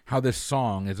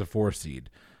song is a 4 seed.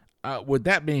 With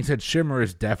that being said, Shimmer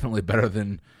is definitely better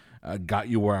than Got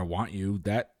You Where I Want You.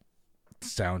 That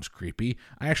sounds creepy.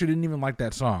 I actually didn't even like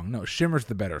that song. No, Shimmer's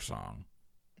the better song.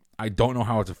 I don't know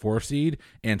how it's a 4 seed,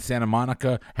 and Santa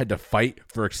Monica had to fight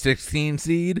for a 16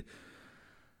 seed.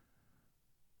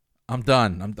 I'm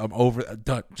done. I'm over.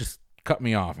 Done. Just cut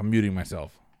me off. I'm muting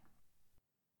myself.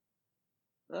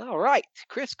 All right.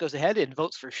 Chris goes ahead and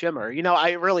votes for Shimmer. You know,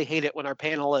 I really hate it when our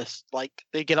panelists, like,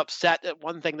 they get upset at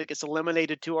one thing that gets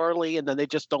eliminated too early and then they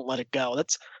just don't let it go.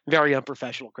 That's very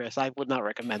unprofessional, Chris. I would not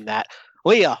recommend that.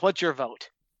 Leah, what's your vote?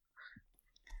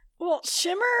 Well,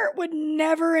 Shimmer would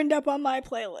never end up on my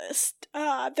playlist.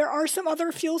 There are some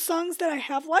other Fuel songs that I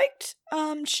have liked.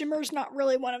 Shimmer's not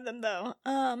really one of them, though.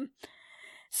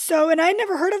 And I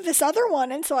never heard of this other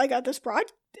one until I got this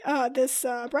bracket. But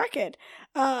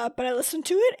I listened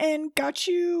to it and Got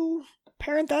You,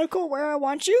 parenthetical, Where I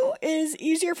Want You is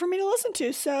easier for me to listen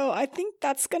to. So I think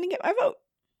that's going to get my vote.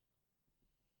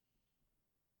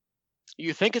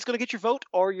 You think it's going to get your vote,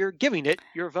 or you're giving it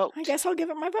your vote? I guess I'll give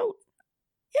it my vote.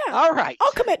 Yeah. All right.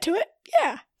 I'll commit to it.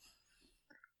 Yeah.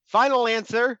 Final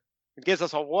answer. It gives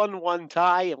us a 1-1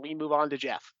 tie, and we move on to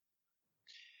Jeff.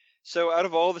 So out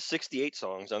of all the 68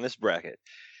 songs on this bracket,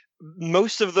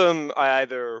 most of them I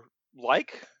either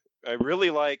I really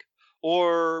like,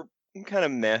 or I'm kind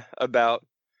of meh about.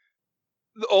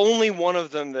 The only one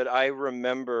of them that I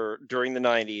remember during the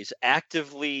 90s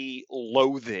actively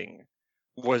loathing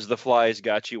was The Fly's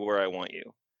Got You Where I Want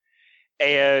You.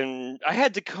 And I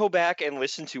had to go back and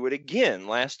listen to it again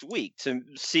last week to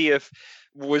see if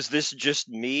was this just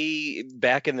me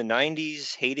back in the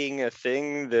 90s hating a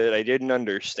thing that I didn't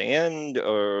understand,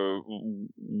 or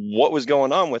what was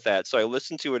going on with that. So I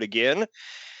listened to it again.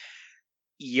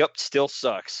 Yep, still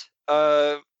sucks.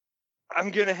 I'm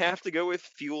going to have to go with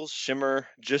Fuel's Shimmer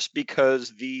just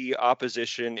because the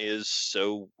opposition is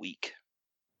so weak.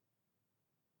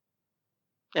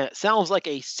 And it sounds like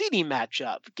a seeding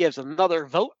matchup gives another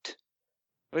vote.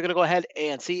 We're going to go ahead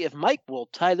and see if Mike will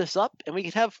tie this up and we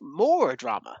can have more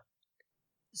drama.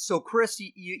 So, Chris,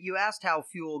 you asked how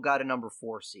Fuel got a number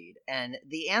 4 seed, and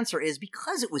the answer is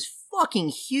because it was fucking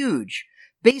huge.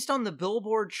 Based on the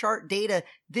Billboard chart data,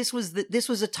 this was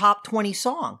a top 20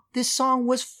 song. This song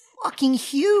was fucking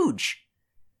huge.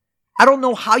 I don't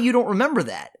know how you don't remember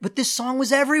that, but this song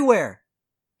was everywhere.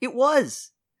 It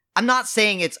was. I'm not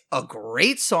saying it's a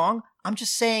great song. I'm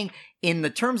just saying in the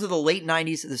terms of the late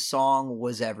 90s, the song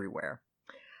was everywhere.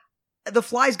 The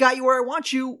Fly's Got You Where I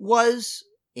Want You was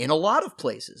in a lot of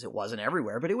places. It wasn't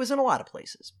everywhere, but it was in a lot of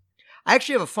places. I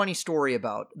actually have a funny story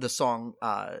about the song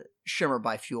Shimmer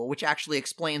by Fuel, which actually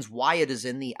explains why it is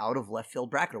in the out of left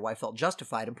field bracket, or why I felt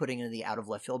justified in putting it in the out of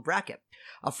left field bracket.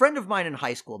 A friend of mine in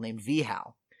high school named V.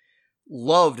 Howe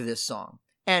loved this song.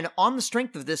 And on the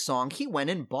strength of this song, he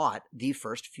went and bought the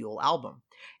first Fuel album.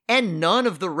 And none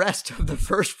of the rest of the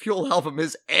first Fuel album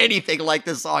is anything like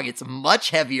this song. It's much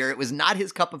heavier. It was not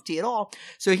his cup of tea at all.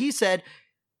 So he said,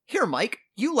 "Here, Mike,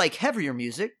 you like heavier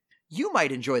music. you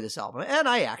might enjoy this album. And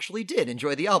I actually did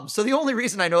enjoy the album. So the only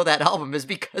reason I know that album is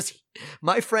because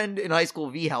my friend in high school,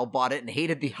 V-Hal, bought it and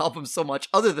hated the album so much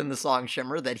other than the song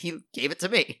Shimmer that he gave it to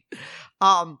me.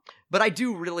 But I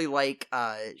do really like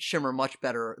Shimmer much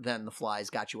better than The Fly's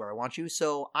Got You Where I Want You.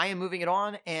 So I am moving it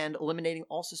on and eliminating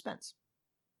all suspense.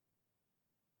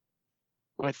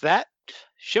 With that,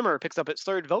 Shimmer picks up its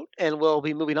third vote and we'll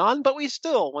be moving on, but we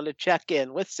still want to check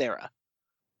in with Sarah.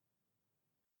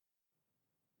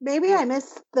 Maybe I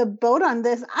missed the boat on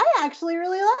this. I actually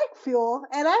really like Fuel,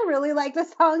 and I really like the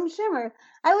song Shimmer.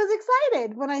 I was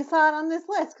excited when I saw it on this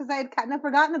list because I had kind of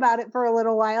forgotten about it for a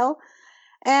little while.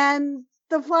 And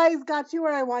The Fly's Got You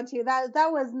Where I Want You. That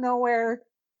was nowhere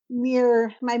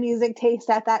near my music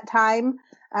taste at that time.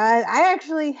 I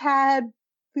actually had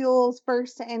Fuel's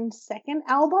first and second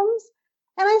albums,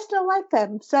 and I still like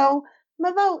them. So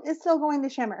my vote is still going to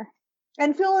Shimmer.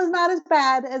 And Fuel is not as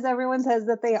bad as everyone says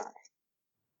that they are.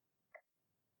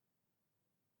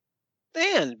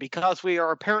 And because we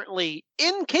are apparently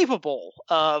incapable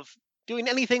of doing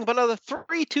anything but a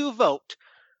 3-2 vote,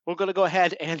 we're going to go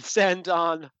ahead and send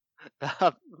on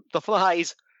the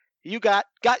Flies. You got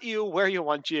you where you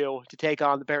want you to take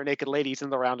on the Bare Naked Ladies in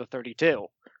the round of 32.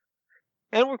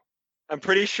 And I'm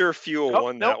pretty sure Fuel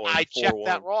won that one. I checked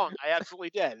that wrong. I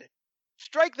absolutely did.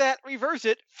 Strike that, reverse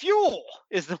it. Fuel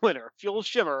is the winner. Fuel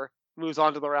Shimmer moves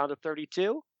on to the round of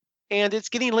 32. And it's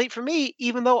getting late for me,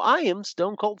 even though I am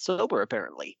stone cold sober,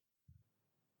 apparently.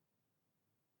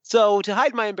 So, to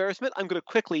hide my embarrassment, I'm going to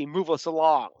quickly move us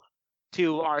along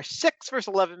to our 6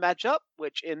 versus 11 matchup,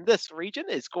 which in this region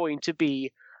is going to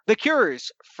be The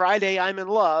Cure's Friday I'm in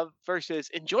Love versus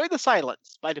Enjoy the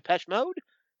Silence by Depeche Mode.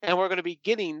 And we're going to be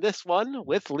getting this one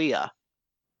with Leah.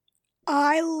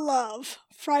 I love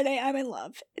Friday I'm in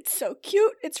Love. It's so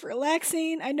cute. It's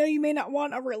relaxing. I know you may not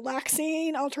want a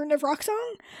relaxing alternative rock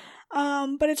song,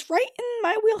 but it's right in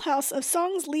my wheelhouse of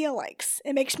songs Leah likes.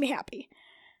 It makes me happy.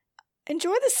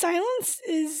 Enjoy the Silence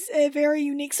is a very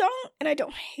unique song, and I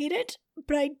don't hate it,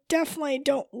 but I definitely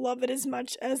don't love it as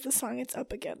much as the song it's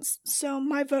up against. So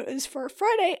my vote is for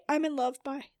Friday I'm in Love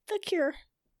by The Cure.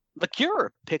 The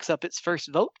Cure picks up its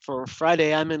first vote for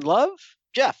Friday I'm in Love.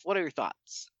 Jeff, what are your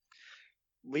thoughts?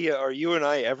 Leah, are you and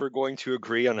I ever going to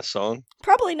agree on a song?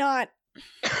 Probably not.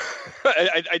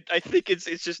 I think it's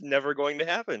just never going to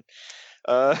happen.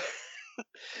 I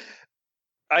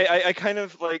kind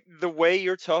of like the way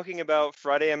you're talking about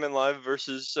Friday I'm in Love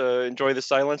versus Enjoy the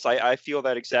Silence. I feel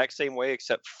that exact same way,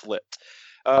 except flipped.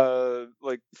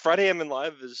 Like Friday I'm in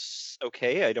Love is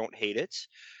okay. I don't hate it,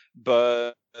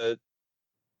 but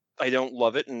I don't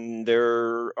love it, and there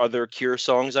are other Cure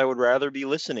songs I would rather be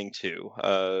listening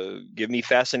to. Give me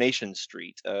Fascination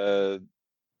Street.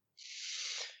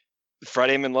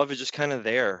 Friday I'm in Love is just kind of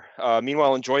there.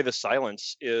 Meanwhile, Enjoy the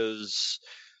Silence is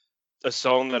a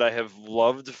song that I have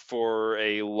loved for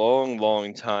a long,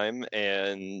 long time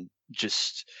and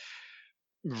just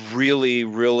really,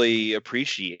 really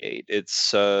appreciate.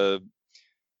 It's I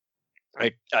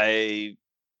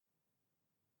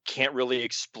can't really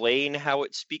explain how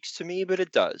it speaks to me, but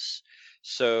it does.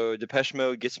 So Depeche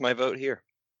Mode gets my vote here.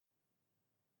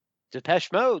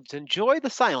 Depeche Mode's Enjoy the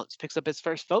Silence picks up its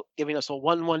first vote, giving us a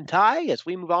 1-1 tie as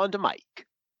we move on to Mike.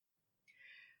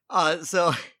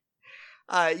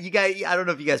 You guys, I don't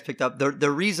know if you guys picked up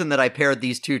the reason that I paired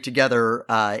these two together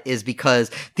is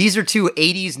because these are two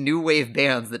 80s new wave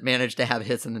bands that managed to have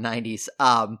hits in the 90s.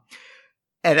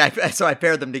 So I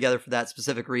paired them together for that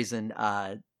specific reason.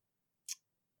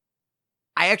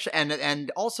 I actually,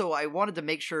 and also I wanted to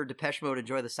make sure Depeche Mode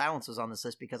Enjoy the Silence was on this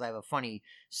list because I have a funny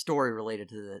story related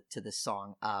to this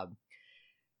song.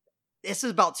 This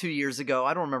is about 2 years ago.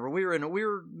 I don't remember.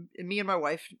 Me and my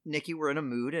wife Nikki were in a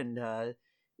mood, and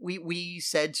we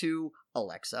said to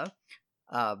Alexa,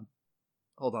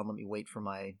 hold on, let me wait for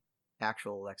my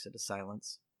actual Alexa to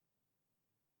silence.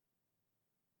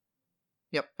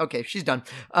 Yep. Okay, she's done.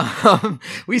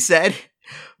 We said,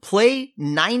 play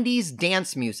 90s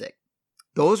dance music.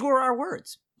 Those were our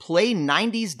words. Play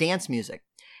 90s dance music.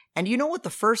 And you know what the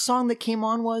first song that came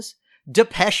on was?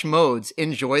 Depeche Mode's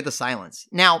Enjoy the Silence.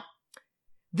 Now,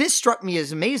 this struck me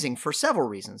as amazing for several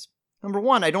reasons. Number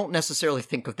one, I don't necessarily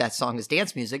think of that song as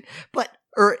dance music,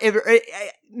 or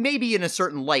maybe in a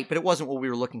certain light, but it wasn't what we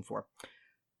were looking for.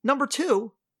 Number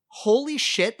two, holy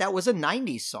shit, that was a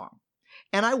 90s song.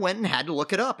 And I went and had to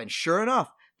look it up, and sure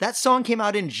enough, that song came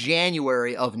out in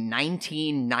January of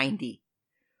 1990.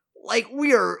 Like,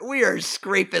 we are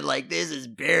scraping like this is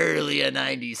barely a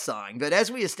 90s song. But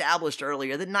as we established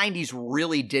earlier, the 90s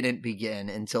really didn't begin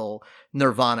until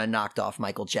Nirvana knocked off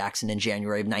Michael Jackson in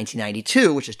January of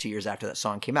 1992, which is 2 years after that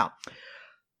song came out.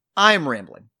 I'm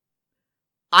rambling.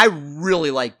 I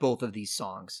really like both of these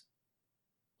songs.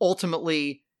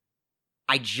 Ultimately,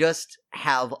 I just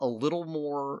have a little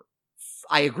more.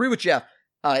 I agree with Jeff.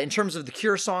 In terms of the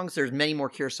Cure songs, there's many more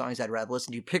Cure songs I'd rather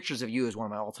listen to. Pictures of You is one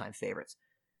of my all-time favorites.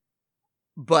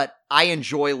 But I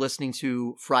enjoy listening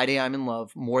to Friday I'm in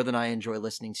Love more than I enjoy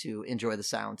listening to Enjoy the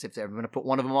Sounds. If they're going to put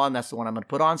one of them on, that's the one I'm going to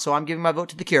put on. So I'm giving my vote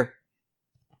to The Cure.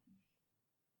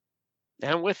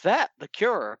 And with that, The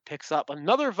Cure picks up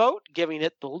another vote, giving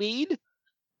it the lead.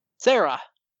 Sarah,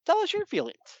 tell us your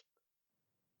feelings.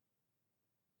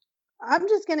 I'm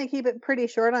just going to keep it pretty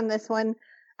short on this one.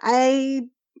 I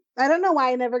don't know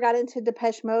why I never got into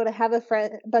Depeche Mode. I have a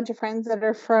bunch of friends that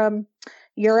are from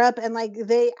Europe, and like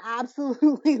they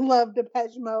absolutely love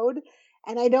Depeche Mode,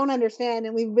 and I don't understand.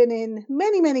 And we've been in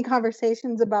many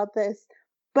conversations about this,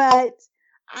 but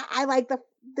I like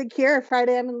the Cure.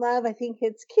 Friday I'm in Love. I think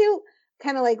it's cute,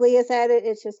 kind of like Leah said.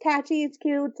 It's just catchy. It's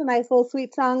cute. It's a nice little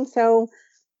sweet song. So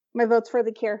my vote's for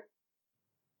The Cure.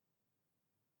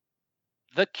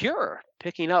 The Cure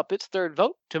picking up its third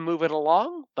vote to move it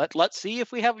along, but let's see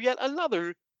if we have yet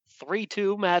another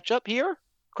 3-2 matchup here.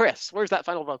 Chris, where's that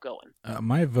final vote going?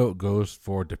 My vote goes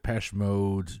for Depeche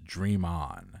Mode's Dream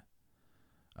On.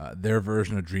 Their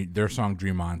version of their song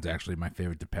Dream On is actually my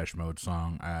favorite Depeche Mode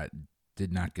song.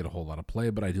 Did not get a whole lot of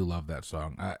play, but I do love that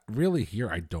song. Really, here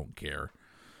I don't care.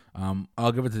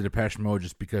 I'll give it to Depeche Mode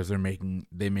just because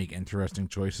they make interesting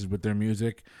choices with their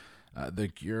music. The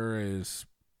Cure is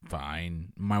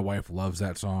fine. My wife loves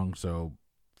that song, so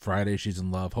Friday she's in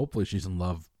love. Hopefully she's in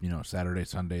love, Saturday,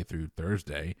 Sunday through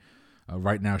Thursday.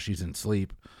 Right now she's in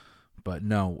sleep. But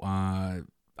no, I'm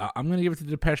going to give it to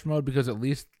Depeche Mode because at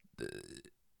least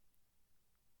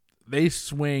they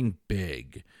swing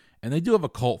big. And they do have a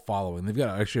cult following. They've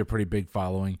got actually a pretty big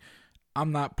following.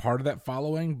 I'm not part of that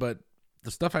following, but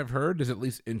the stuff I've heard is at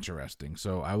least interesting.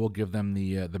 So I will give them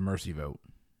the mercy vote.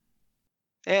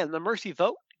 And the mercy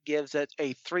vote gives it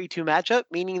a 3-2 matchup,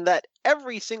 meaning that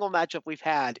every single matchup we've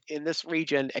had in this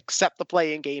region except the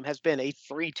play-in game has been a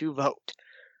 3-2 vote.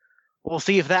 We'll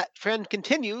see if that trend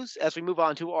continues as we move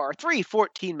on to our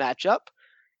 3-14 matchup.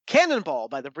 Cannonball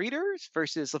by the Breeders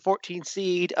versus the 14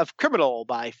 seed of Criminal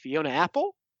by Fiona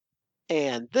Apple.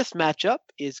 And this matchup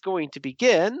is going to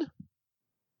begin...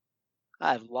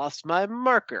 I've lost my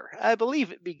marker. I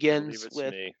believe it begins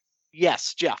with... me.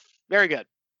 Yes, Jeff. Very good.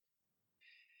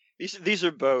 These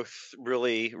are both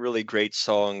really, really great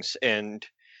songs. And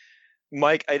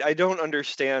Mike, I don't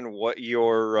understand what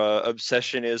your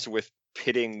obsession is with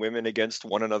pitting women against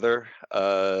one another.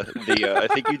 I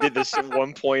think you did this at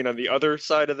one point on the other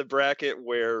side of the bracket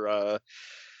where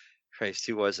Christ,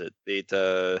 who was it?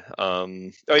 The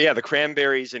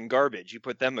Cranberries and Garbage. You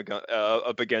put them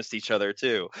up against each other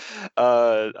too.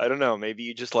 I don't know. Maybe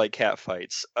you just like cat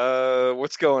fights.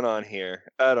 What's going on here?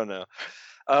 I don't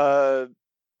know.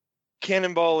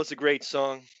 Cannonball is a great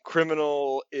song.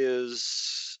 Criminal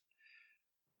is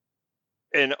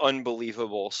an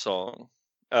unbelievable song.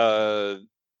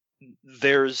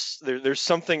 There's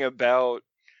something about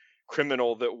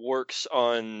Criminal that works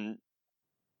on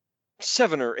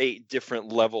 7 or 8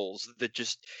 different levels that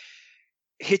just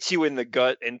hits you in the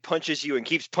gut and punches you and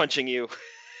keeps punching you.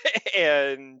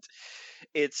 And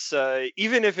it's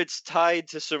even if it's tied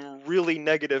to some really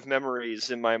negative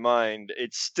memories in my mind,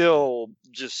 it's still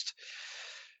just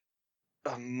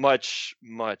a much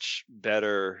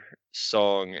better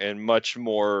song and much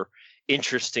more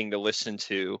interesting to listen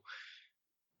to.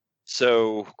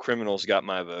 So Criminal's got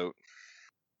my vote.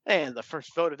 And the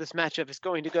first vote of this matchup is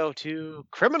going to go to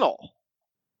Criminal.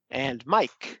 And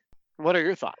Mike, what are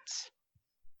your thoughts?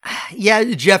 Yeah,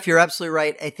 Jeff, you're absolutely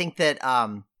right. I think that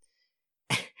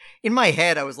in my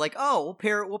head, I was like, oh,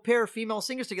 we'll pair female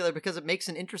singers together because it makes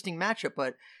an interesting matchup.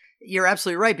 But you're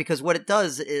absolutely right, because what it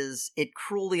does is it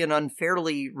cruelly and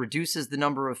unfairly reduces the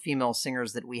number of female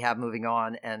singers that we have moving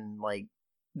on. And like,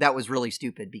 that was really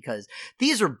stupid because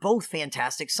these are both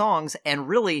fantastic songs, and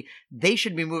really they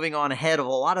should be moving on ahead of a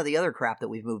lot of the other crap that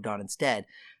we've moved on instead.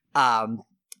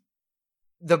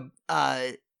 The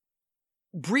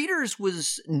Breeders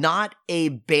was not a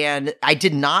band. I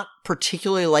did not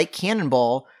particularly like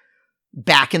Cannonball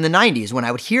back in the 90s. When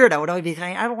I would hear it, I would always be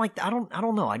saying, I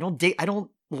don't know. I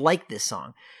don't like this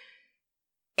song.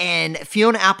 And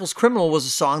Fiona Apple's Criminal was a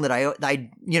song that I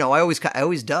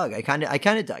always dug. I kind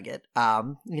of dug it,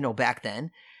 back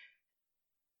then.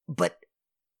 But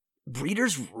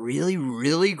Breeders really,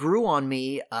 really grew on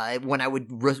me when I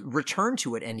would return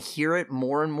to it and hear it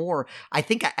more and more. I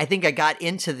think I got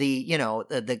into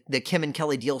the Kim and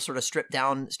Kelly Deal sort of stripped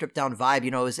down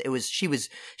vibe. She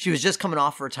was just coming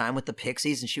off for a time with the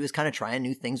Pixies, and she was kind of trying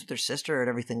new things with her sister and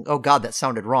everything. Oh God, that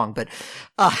sounded wrong, but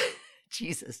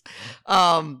Jesus.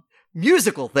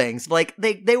 Musical things like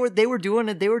they were doing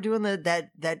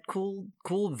that cool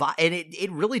vibe, and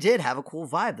it really did have a cool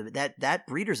vibe. That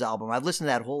Breeders album, I've listened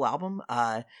to that whole album,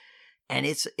 and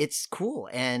it's cool.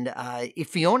 And if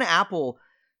Fiona Apple,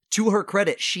 to her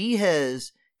credit, she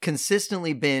has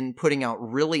consistently been putting out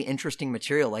really interesting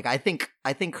material. Like I think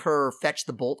her Fetch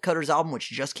the Bolt Cutters album, which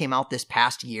just came out this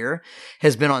past year,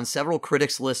 has been on several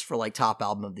critics' lists for like top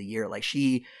album of the year. Like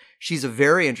she's a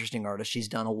very interesting artist. She's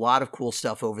done a lot of cool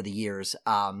stuff over the years.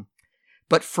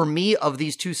 But for me, of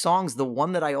these two songs, the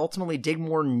one that I ultimately dig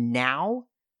more now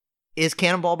is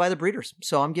Cannonball by the Breeders.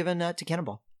 So I'm giving to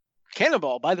Cannonball.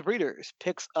 Cannonball by the Breeders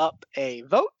picks up a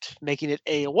vote, making it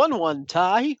a 1-1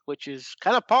 tie, which is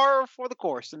kind of par for the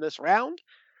course in this round.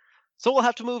 So we'll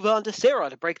have to move on to Sarah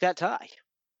to break that tie.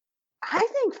 I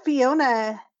think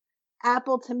Fiona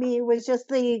Apple to me was just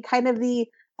the kind of the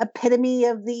epitome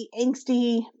of the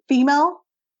angsty female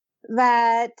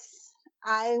that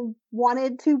I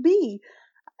wanted to be.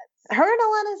 Her and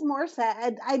Alanis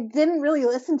Morissette, I didn't really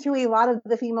listen to a lot of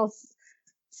the female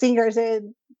singers.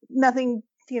 Nothing,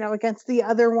 against the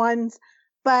other ones,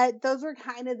 but those were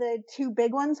kind of the two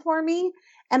big ones for me.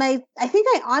 And I think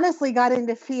I honestly got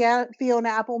into Fiona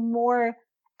Apple more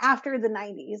after the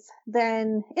 90s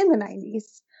than in the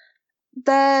 90s.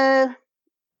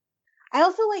 I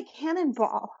also like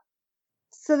Cannonball.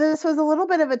 So this was a little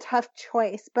bit of a tough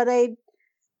choice, but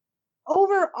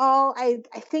overall, I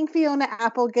think Fiona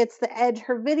Apple gets the edge.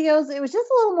 Her videos, it was just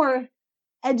a little more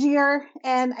edgier.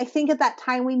 And I think at that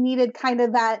time we needed kind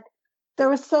of that. There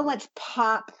was so much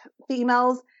pop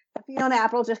females that Fiona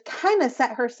Apple just kind of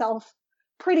set herself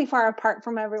pretty far apart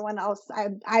from everyone else,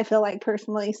 I feel like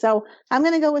personally. So I'm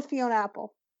going to go with Fiona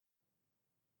Apple.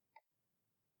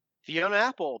 Fiona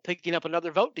Apple picking up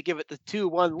another vote to give it the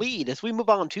 2-1 lead as we move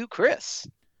on to Chris.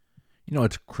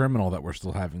 It's criminal that we're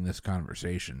still having this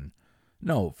conversation.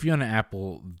 No, Fiona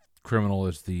Apple, Criminal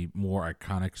is the more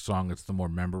iconic song. It's the more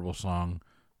memorable song.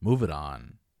 Move it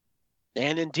on.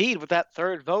 And indeed, with that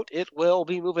third vote, it will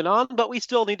be moving on, but we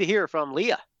still need to hear from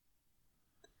Leah.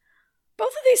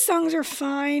 Both of these songs are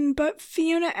fine, but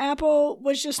Fiona Apple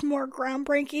was just more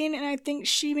groundbreaking, and I think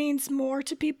she means more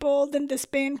to people than this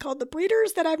band called The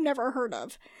Breeders that I've never heard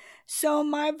of. So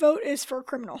my vote is for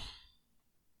Criminal.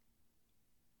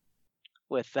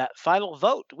 With that final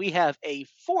vote, we have a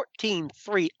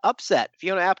 14-3 upset.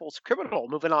 Fiona Apple's Criminal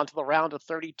moving on to the round of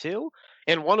 32,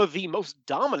 and one of the most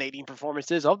dominating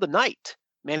performances of the night,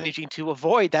 managing to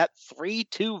avoid that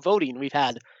 3-2 voting we've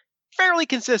had fairly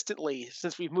consistently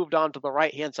since we've moved on to the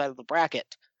right-hand side of the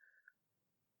bracket.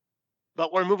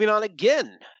 But we're moving on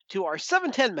again to our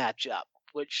 7-10 matchup,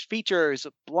 which features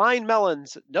Blind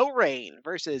Melon's No Rain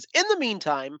versus In the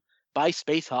Meantime by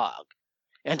Space Hog.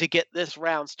 And to get this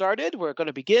round started, we're going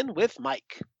to begin with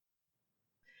Mike.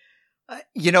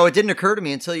 It didn't occur to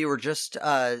me until you were just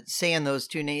saying those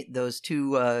two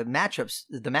matchups,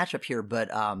 the matchup here. But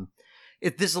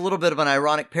this is a little bit of an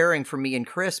ironic pairing for me and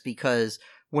Chris, because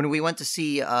when we went to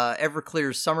see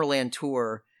Everclear's Summerland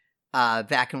tour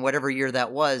back in whatever year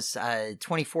that was,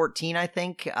 2014, I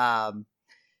think,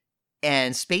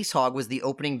 and Space Hog was the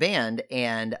opening band,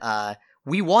 and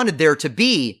we wanted there to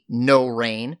be no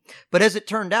rain, but as it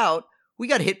turned out, we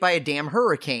got hit by a damn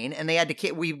hurricane, and they had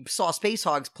to. We saw Space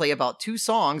Hogs play about 2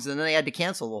 songs, and then they had to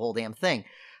cancel the whole damn thing.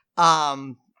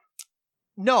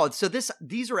 No, so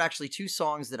these are actually 2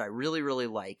 songs that I really, really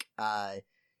like.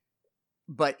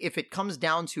 But if it comes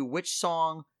down to which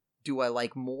song do I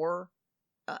like more,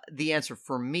 the answer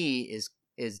for me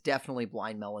is definitely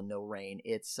Blind Melon, No Rain.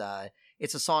 It's a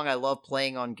song I love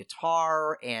playing on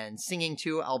guitar and singing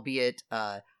to, albeit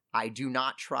I do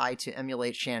not try to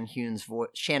emulate Shannon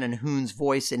Hoon's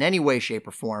voice in any way, shape,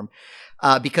 or form,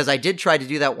 because I did try to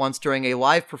do that once during a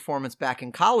live performance back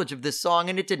in college of this song,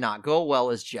 and it did not go well,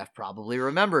 as Jeff probably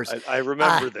remembers. I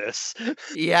remember this.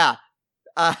 Yeah.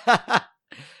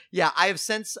 Yeah, I have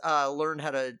since learned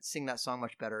how to sing that song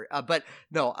much better. But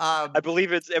no, I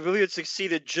believe it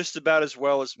succeeded just about as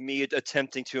well as me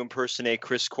attempting to impersonate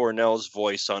Chris Cornell's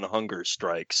voice on Hunger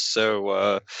Strikes.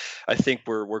 So I think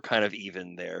we're kind of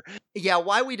even there. Yeah,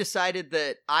 why we decided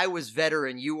that I was Vedder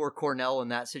and you were Cornell in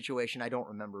that situation, I don't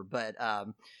remember. But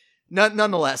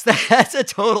nonetheless, that's a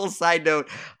total side note.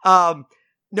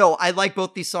 No, I like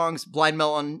both these songs. Blind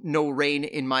Melon, No Rain,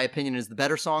 in my opinion, is the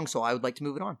better song, so I would like to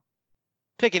move it on.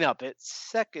 Picking up its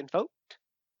second vote,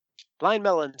 Blind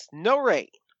Melon's No Rain.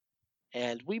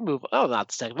 And we move... Oh, not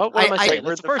the second vote. What am I saying?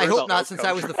 It's the first I hope vote. not, since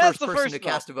I was the first person to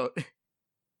cast a vote.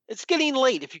 It's getting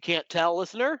late, if you can't tell,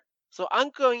 listener. So I'm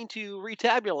going to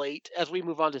retabulate as we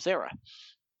move on to Sarah.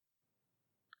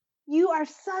 You are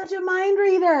such a mind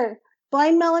reader.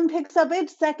 Blind Melon picks up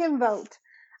its second vote.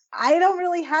 I don't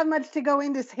really have much to go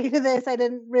in to say to this. I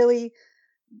didn't really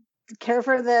care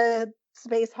for the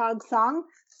Space Hog song,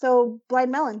 so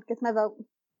Blind Melon gets my vote.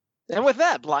 And with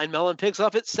that, Blind Melon picks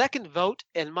up its second vote,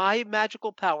 and my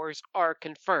magical powers are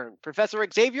confirmed. Professor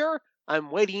Xavier,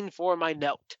 I'm waiting for my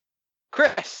note.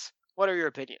 Chris, what are your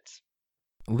opinions?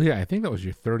 Leah, I think that was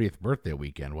your 30th birthday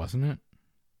weekend, wasn't it?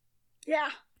 Yeah,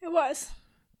 it was.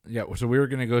 Yeah, so we were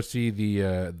going to go see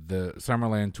the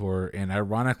Summerland tour, and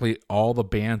ironically, all the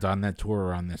bands on that tour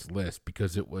are on this list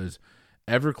because it was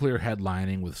Everclear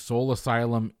headlining with Soul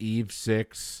Asylum, Eve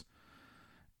 6,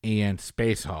 and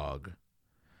Space Hog.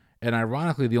 And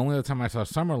ironically, the only other time I saw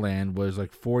Summerland was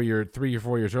like 3 or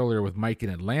 4 years earlier with Mike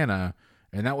in Atlanta,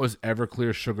 and that was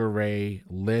Everclear, Sugar Ray,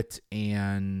 Lit,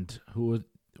 and who was...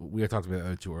 We had talked about the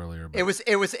other two earlier. But... It was.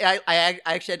 I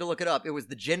actually had to look it up. It was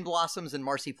the Gin Blossoms and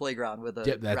Marcy Playground with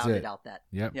a rounded out that.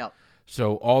 Yep.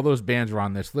 So all those bands were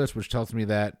on this list, which tells me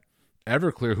that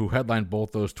Everclear, who headlined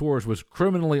both those tours, was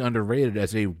criminally underrated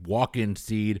as a walk-in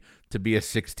seed to be a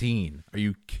 16. Are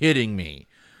you kidding me?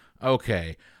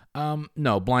 Okay.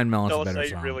 No, Blind Melon's a better song. Tell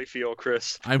us how you really feel,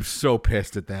 Chris. I'm so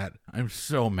pissed at that. I'm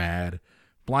so mad.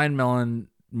 Blind Melon,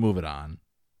 move it on.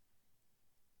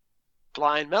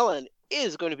 Blind Melon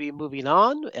is going to be moving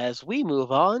on as we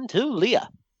move on to Leah.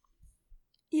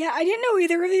 Yeah, I didn't know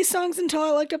either of these songs until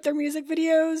I looked up their music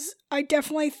videos. I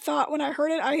definitely thought when I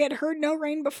heard it, I had heard No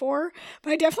Rain before,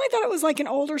 but I definitely thought it was like an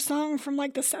older song from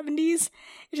like the 70s.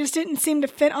 It just didn't seem to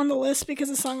fit on the list because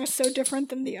the song is so different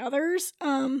than the others.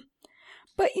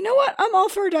 But you know what? I'm all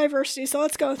for diversity, so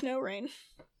let's go with No Rain.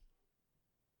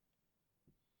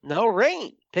 No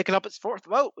Rain, picking up its fourth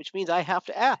vote, which means I have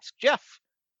to ask, Jeff,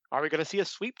 are we going to see a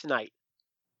sweep tonight?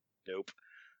 Nope.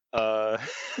 I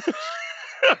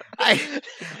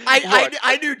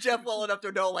knew Jeff well enough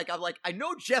to know. I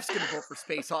know Jeff's gonna vote for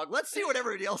Space Hog. Let's see what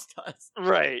everybody else does.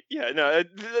 Right? Yeah. No.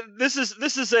 This is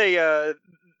a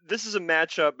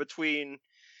matchup between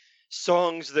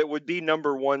songs that would be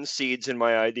number one seeds in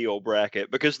my ideal bracket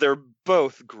because they're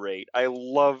both great. I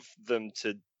love them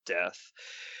to death.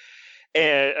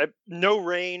 And No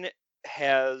Rain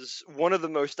has one of the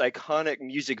most iconic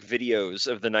music videos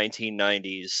of the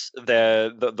 1990s.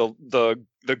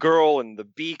 The girl in the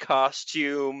bee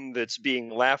costume that's being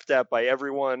laughed at by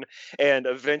everyone, and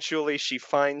eventually she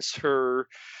finds her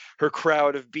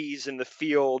crowd of bees in the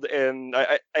field, and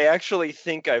I actually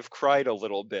think I've cried a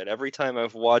little bit every time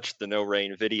I've watched the No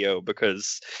Rain video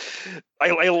because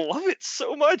I love it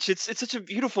so much. It's such a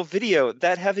beautiful video.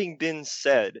 That having been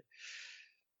said,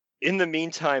 In the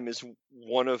Meantime is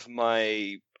one of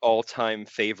my all-time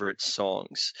favorite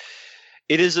songs.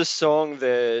 It is a song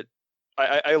that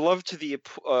I love to the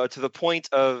point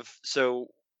of, so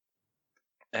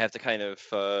I have to kind of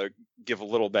give a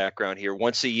little background here.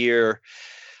 Once a year,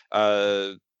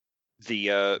 my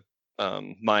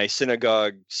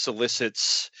synagogue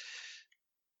solicits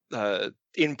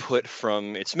input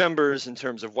from its members in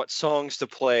terms of what songs to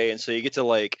play, and so you get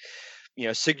to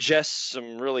suggest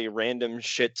some really random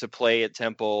shit to play at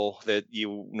temple that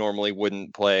you normally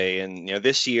wouldn't play. And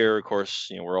this year, of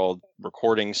course, we're all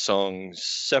recording songs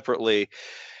separately,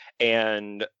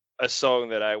 and a song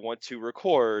that I want to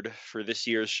record for this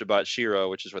year's Shabbat Shira,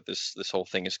 which is what this whole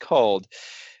thing is called,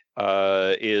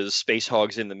 is Space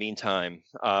Hog's In the Meantime.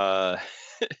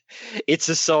 It's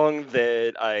a song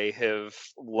that I have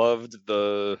loved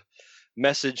the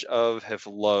message of, have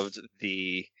loved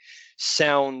the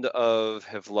sound of,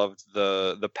 have loved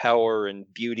the power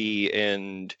and beauty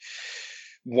and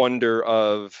wonder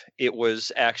of. It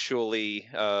was actually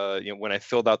when I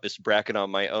filled out this bracket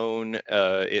on my own,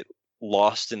 it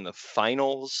lost in the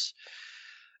finals.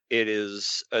 It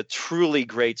is a truly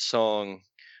great song.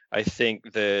 I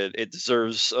think that it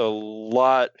deserves a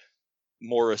lot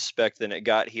more respect than it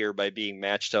got here by being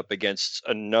matched up against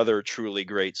another truly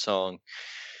great song.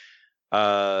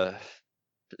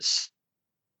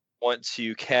 Want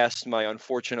to cast my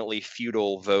unfortunately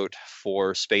futile vote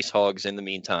for Space Hog's In the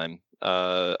Meantime.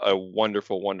 A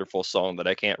wonderful, wonderful song that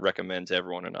I can't recommend to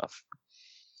everyone enough.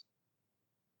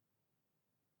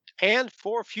 And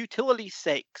for futility's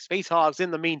sake, Space Hog's In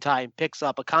the Meantime picks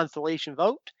up a consolation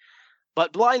vote,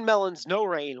 but Blind Melon's No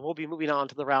Rain will be moving on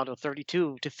to the round of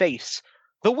 32 to face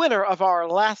the winner of our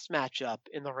last matchup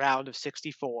in the round of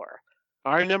 64.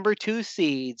 Our number 2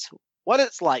 seeds, What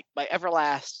It's Like by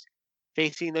Everlast,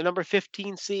 facing the number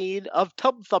 15 seed of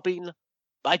Tub Thumping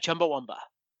by Chumbawamba.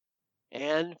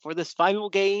 And for this final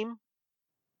game,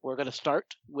 we're going to start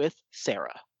with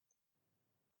Sarah.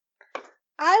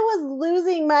 I was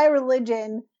losing my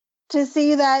religion to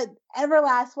see that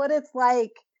Everlast, What It's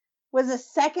Like, was a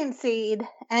second seed,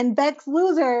 and Beck's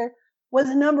Loser was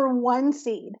a #1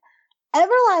 seed.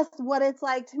 Everlast, What It's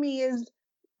Like, to me is,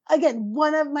 again,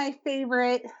 one of my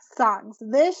favorite songs.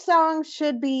 This song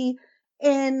should be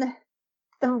in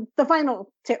the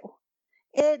final 2.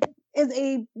 It is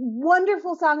a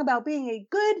wonderful song about being a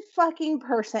good fucking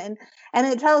person, and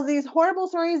it tells these horrible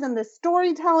stories, and the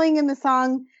storytelling in the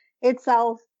song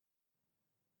itself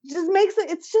just makes it,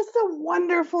 it's just a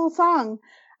wonderful song.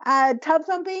 Tub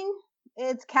Thumping,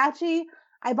 it's catchy.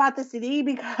 I bought the CD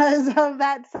because of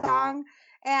that song.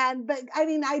 But I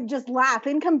mean, I just laugh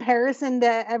in comparison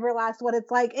to Everlast, What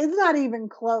It's Like. It's not even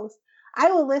close.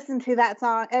 I will listen to that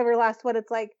song, Everlast, What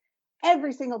It's Like,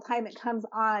 every single time it comes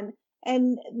on.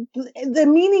 And the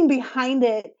meaning behind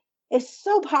it is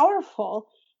so powerful.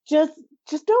 Just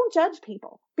don't judge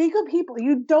people. Be good people.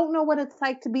 You don't know what it's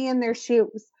like to be in their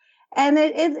shoes. And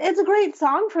it's a great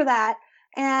song for that.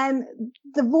 And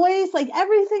the voice, like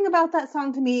everything about that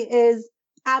song to me is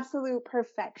absolute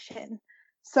perfection.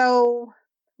 So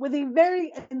with a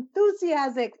very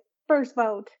enthusiastic first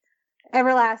vote,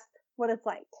 Everlast, What It's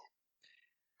Like.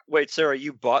 Wait, Sarah,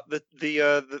 you bought the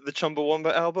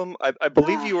Chumbawamba album? I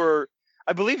believe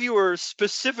you were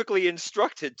specifically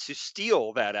instructed to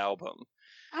steal that album.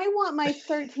 I want my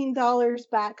 $13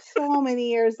 back so many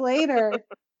years later.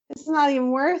 It's not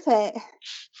even worth it.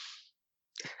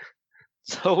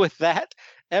 So with that,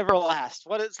 Everlast,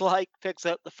 What It's Like picks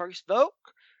up the first vote.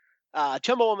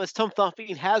 Chumbawamba's Tub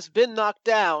Thumping has been knocked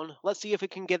down. Let's see if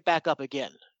it can get back up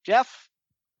again. Jeff?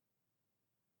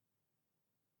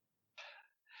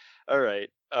 All right.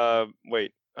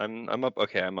 Wait. I'm up.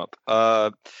 Okay, I'm up.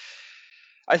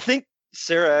 I think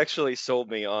Sarah actually sold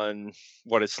me on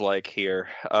What It's Like here.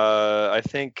 I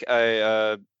think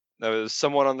I was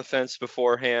somewhat on the fence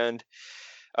beforehand.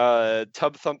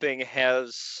 Tub Thumping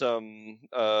has some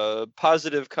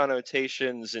positive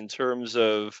connotations in terms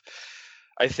of,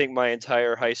 I think, my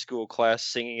entire high school class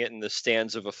singing it in the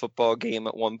stands of a football game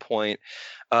at one point.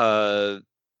 It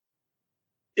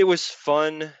was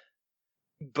fun,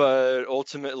 but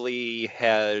ultimately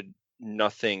had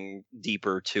nothing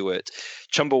deeper to it.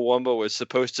 Chumbawamba was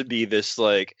supposed to be this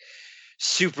like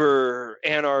super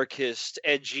anarchist,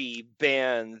 edgy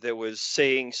band that was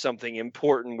saying something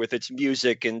important with its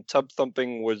music, and Tub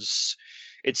Thumping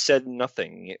it said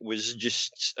nothing. It was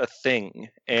just a thing.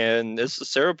 And as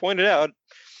Sarah pointed out,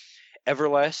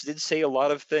 Everlast did say a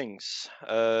lot of things,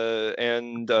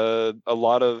 and a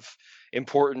lot of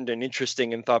important and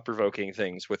interesting and thought-provoking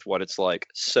things with What It's Like.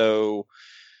 So,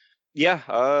 yeah,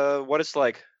 What It's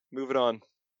Like. Moving on.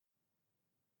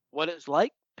 What It's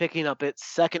Like, picking up its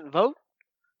second vote.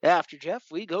 After Jeff,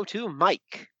 we go to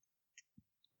Mike.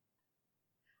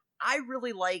 I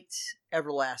really liked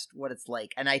Everlast, What It's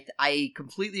Like, and I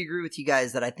completely agree with you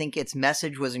guys that I think its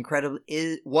message was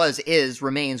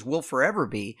remains, will forever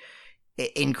be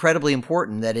incredibly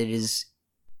important. That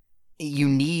you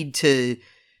need to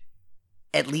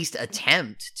at least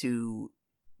attempt to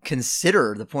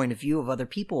consider the point of view of other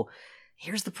people.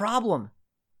 Here's the problem,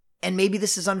 and maybe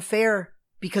this is unfair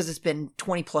because it's been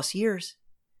 20 plus years.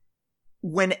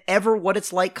 Whenever What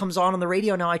It's Like comes on the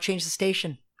radio now, I change the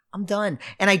station. I'm done.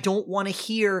 And I don't want to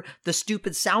hear the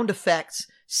stupid sound effects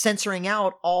censoring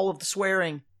out all of the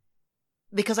swearing.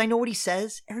 Because I know what he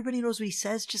says. Everybody knows what he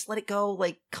says. Just let it go.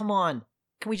 Like, come on.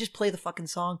 Can we just play the fucking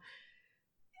song?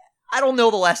 I don't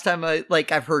know the last time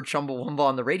I've heard Chumbawamba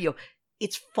on the radio.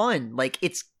 It's fun. Like,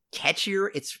 it's catchier.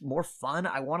 It's more fun.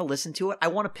 I want to listen to it. I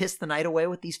want to piss the night away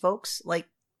with these folks. Like,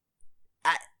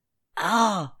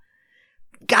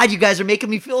 God, you guys are making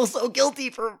me feel so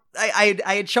guilty for... I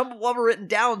had Chumbawamba written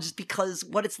down just because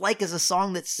What It's Like is a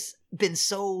song that's been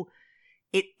so...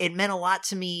 It meant a lot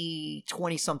to me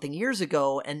 20-something years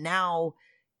ago, and now,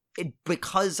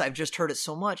 because I've just heard it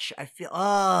so much, I feel...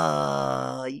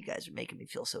 you guys are making me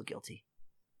feel so guilty.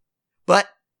 But,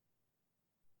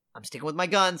 I'm sticking with my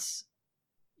guns.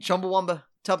 Chumbawamba,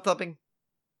 Tub Thumping.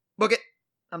 Book it.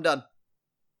 I'm done.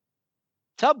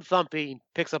 Tub Thumping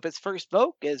picks up its first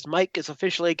vote as Mike is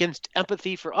officially against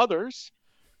empathy for others.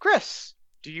 Chris,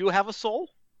 do you have a soul?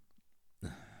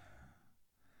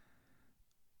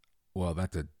 Well,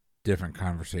 that's a different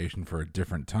conversation for a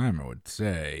different time, I would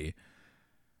say.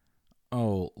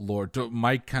 Oh, Lord. So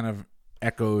Mike kind of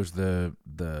echoes the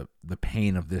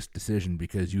pain of this decision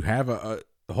because you have a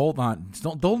hold on.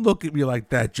 Don't look at me like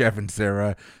that, Jeff and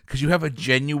Sarah, because you have a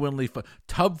genuinely fun...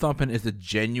 Tub Thumping is a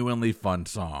genuinely fun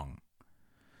song.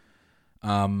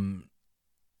 And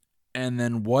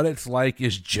then What It's Like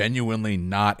is genuinely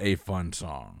not a fun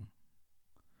song.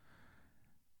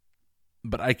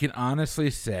 But I can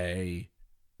honestly say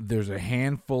there's a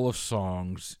handful of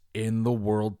songs in the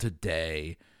world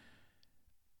today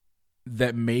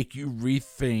that make you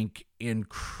rethink and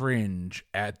cringe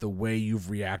at the way you've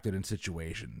reacted in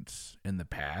situations in the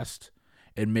past,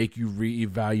 and make you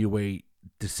reevaluate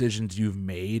decisions you've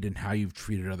made and how you've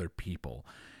treated other people.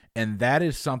 And that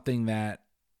is something that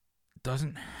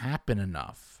doesn't happen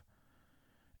enough.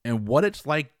 And What It's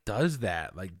Like does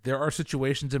that. Like, there are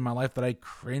situations in my life that I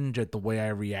cringe at the way I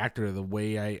reacted or the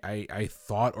way I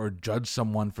thought or judged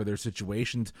someone for their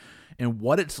situations. And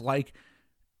What It's Like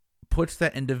puts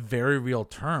that into very real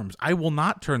terms. I will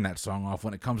not turn that song off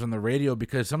when it comes on the radio,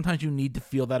 because sometimes you need to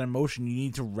feel that emotion. You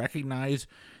need to recognize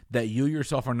that you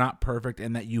yourself are not perfect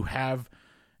and that you have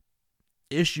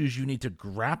issues you need to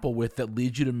grapple with that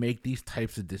lead you to make these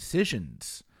types of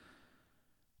decisions.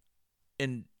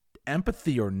 And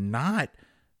empathy or not,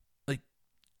 like,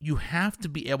 you have to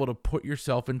be able to put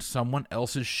yourself in someone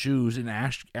else's shoes and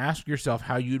ask yourself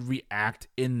how you'd react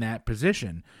in that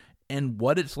position. And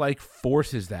What It's Like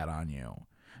forces that on you.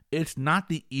 It's not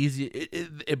the easy.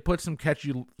 It puts some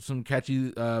catchy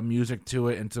music to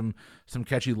it and some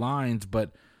catchy lines,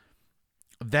 but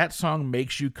that song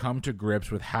makes you come to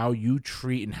grips with how you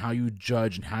treat and how you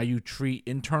judge and how you treat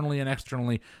internally and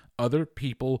externally other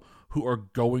people who are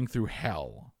going through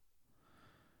hell.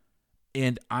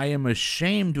 And I am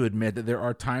ashamed to admit that there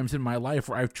are times in my life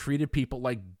where I've treated people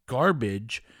like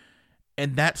garbage,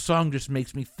 and that song just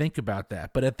makes me think about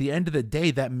that. But at the end of the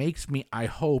day, that makes me, I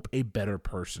hope, a better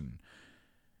person.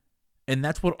 And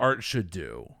that's what art should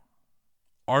do.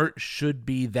 Art should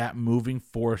be that moving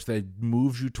force that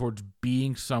moves you towards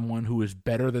being someone who is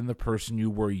better than the person you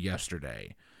were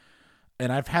yesterday.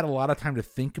 And I've had a lot of time to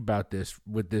think about this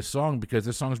with this song, because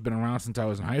this song's been around since I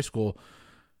was in high school.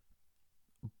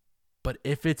 But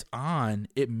if it's on,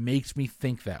 it makes me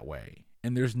think that way.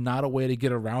 And there's not a way to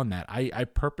get around that. I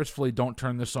purposefully don't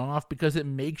turn the song off because it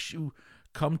makes you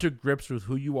come to grips with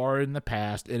who you are in the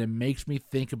past, and it makes me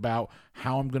think about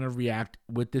how I'm going to react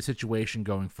with this situation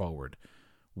going forward.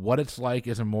 What It's Like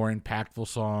is a more impactful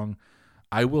song.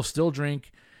 I will still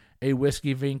drink a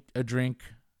whiskey drink,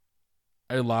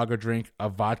 a lager drink, a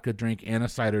vodka drink, and a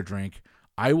cider drink.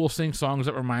 I will sing songs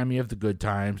that remind me of the good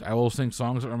times. I will sing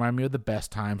songs that remind me of the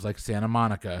best times, like Santa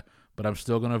Monica, but I'm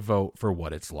still going to vote for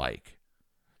What It's Like.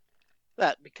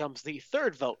 That becomes the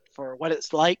third vote for What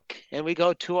It's Like, and we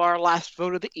go to our last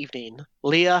vote of the evening.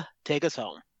 Leah, take us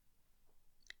home.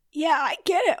 Yeah, I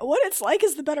get it. What It's Like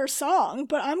is the better song,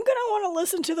 but I'm gonna want to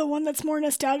listen to the one that's more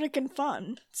nostalgic and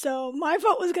fun. So my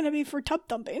vote was gonna be for Tub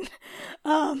Thumping.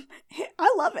 I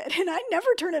love it, and I never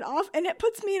turn it off, and it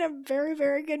puts me in a very,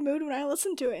 very good mood when I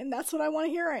listen to it, and that's what I want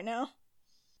to hear right now.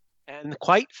 And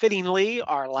quite fittingly,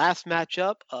 our last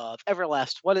matchup of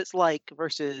Everlast What It's Like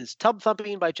versus Tub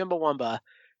Thumping by Chumbawamba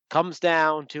comes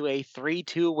down to a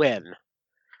 3-2 win.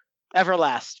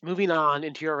 Everlast moving on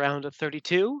into your round of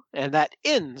 32, and that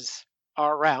ends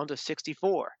our round of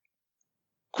 64.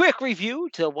 Quick review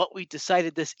to what we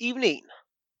decided this evening.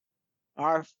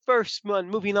 Our first one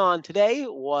moving on today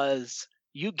was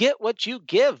You Get What You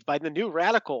Give by the New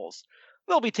Radicals.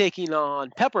 They'll be taking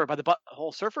on Pepper by the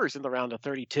Butthole Surfers in the round of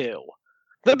 32.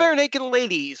 The Bare Naked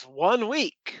Ladies, 1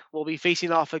 week, will be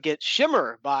facing off against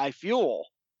Shimmer by Fuel.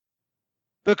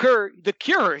 The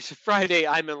Cure's Friday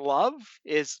I'm in Love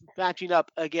is matching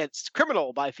up against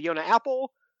Criminal by Fiona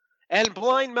Apple. And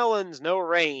Blind Melon's No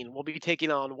Rain will be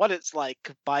taking on What It's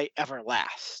Like by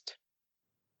Everlast.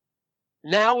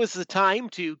 Now is the time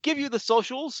to give you the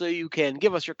socials so you can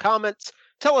give us your comments,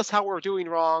 tell us how we're doing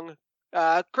wrong.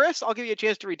 Chris, I'll give you a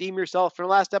chance to redeem yourself from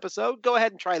last episode. Go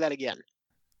ahead and try that again.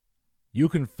 You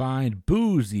can find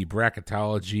Boozy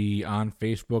Bracketology on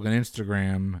Facebook and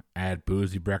Instagram at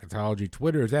Boozy Bracketology.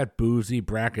 Twitter is at Boozy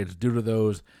Brackets. Due to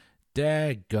those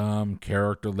daggum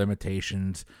character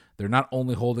limitations, they're not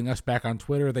only holding us back on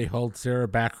Twitter, they hold Sarah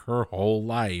back her whole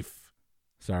life.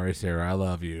 Sorry, Sarah, I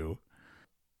love you.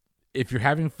 If you're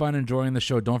having fun enjoying the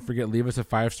show, don't forget, leave us a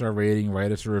 5-star rating,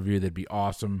 write us a review. That'd be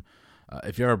awesome.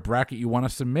 If you have a bracket you want to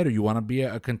submit, or you want to be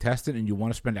a contestant and you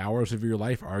want to spend hours of your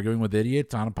life arguing with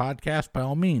idiots on a podcast, by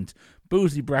all means,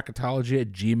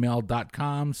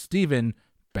 boozybracketology@gmail.com. Steven,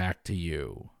 back to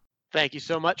you. Thank you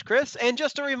so much, Chris. And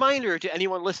just a reminder to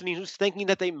anyone listening who's thinking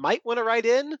that they might want to write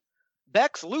in,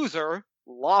 Beck's loser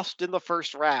lost in the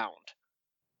first round.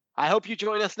 I hope you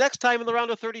join us next time in the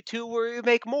round of 32, where we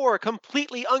make more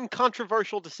completely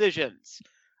uncontroversial decisions.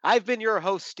 I've been your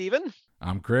host, Steven.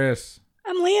 I'm Chris.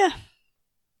 I'm Leah.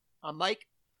 I'm Mike.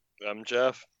 I'm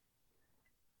Jeff.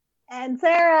 And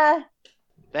Sarah.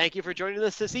 Thank you for joining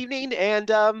us this evening, and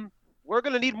we're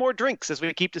going to need more drinks as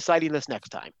we keep deciding this next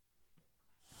time.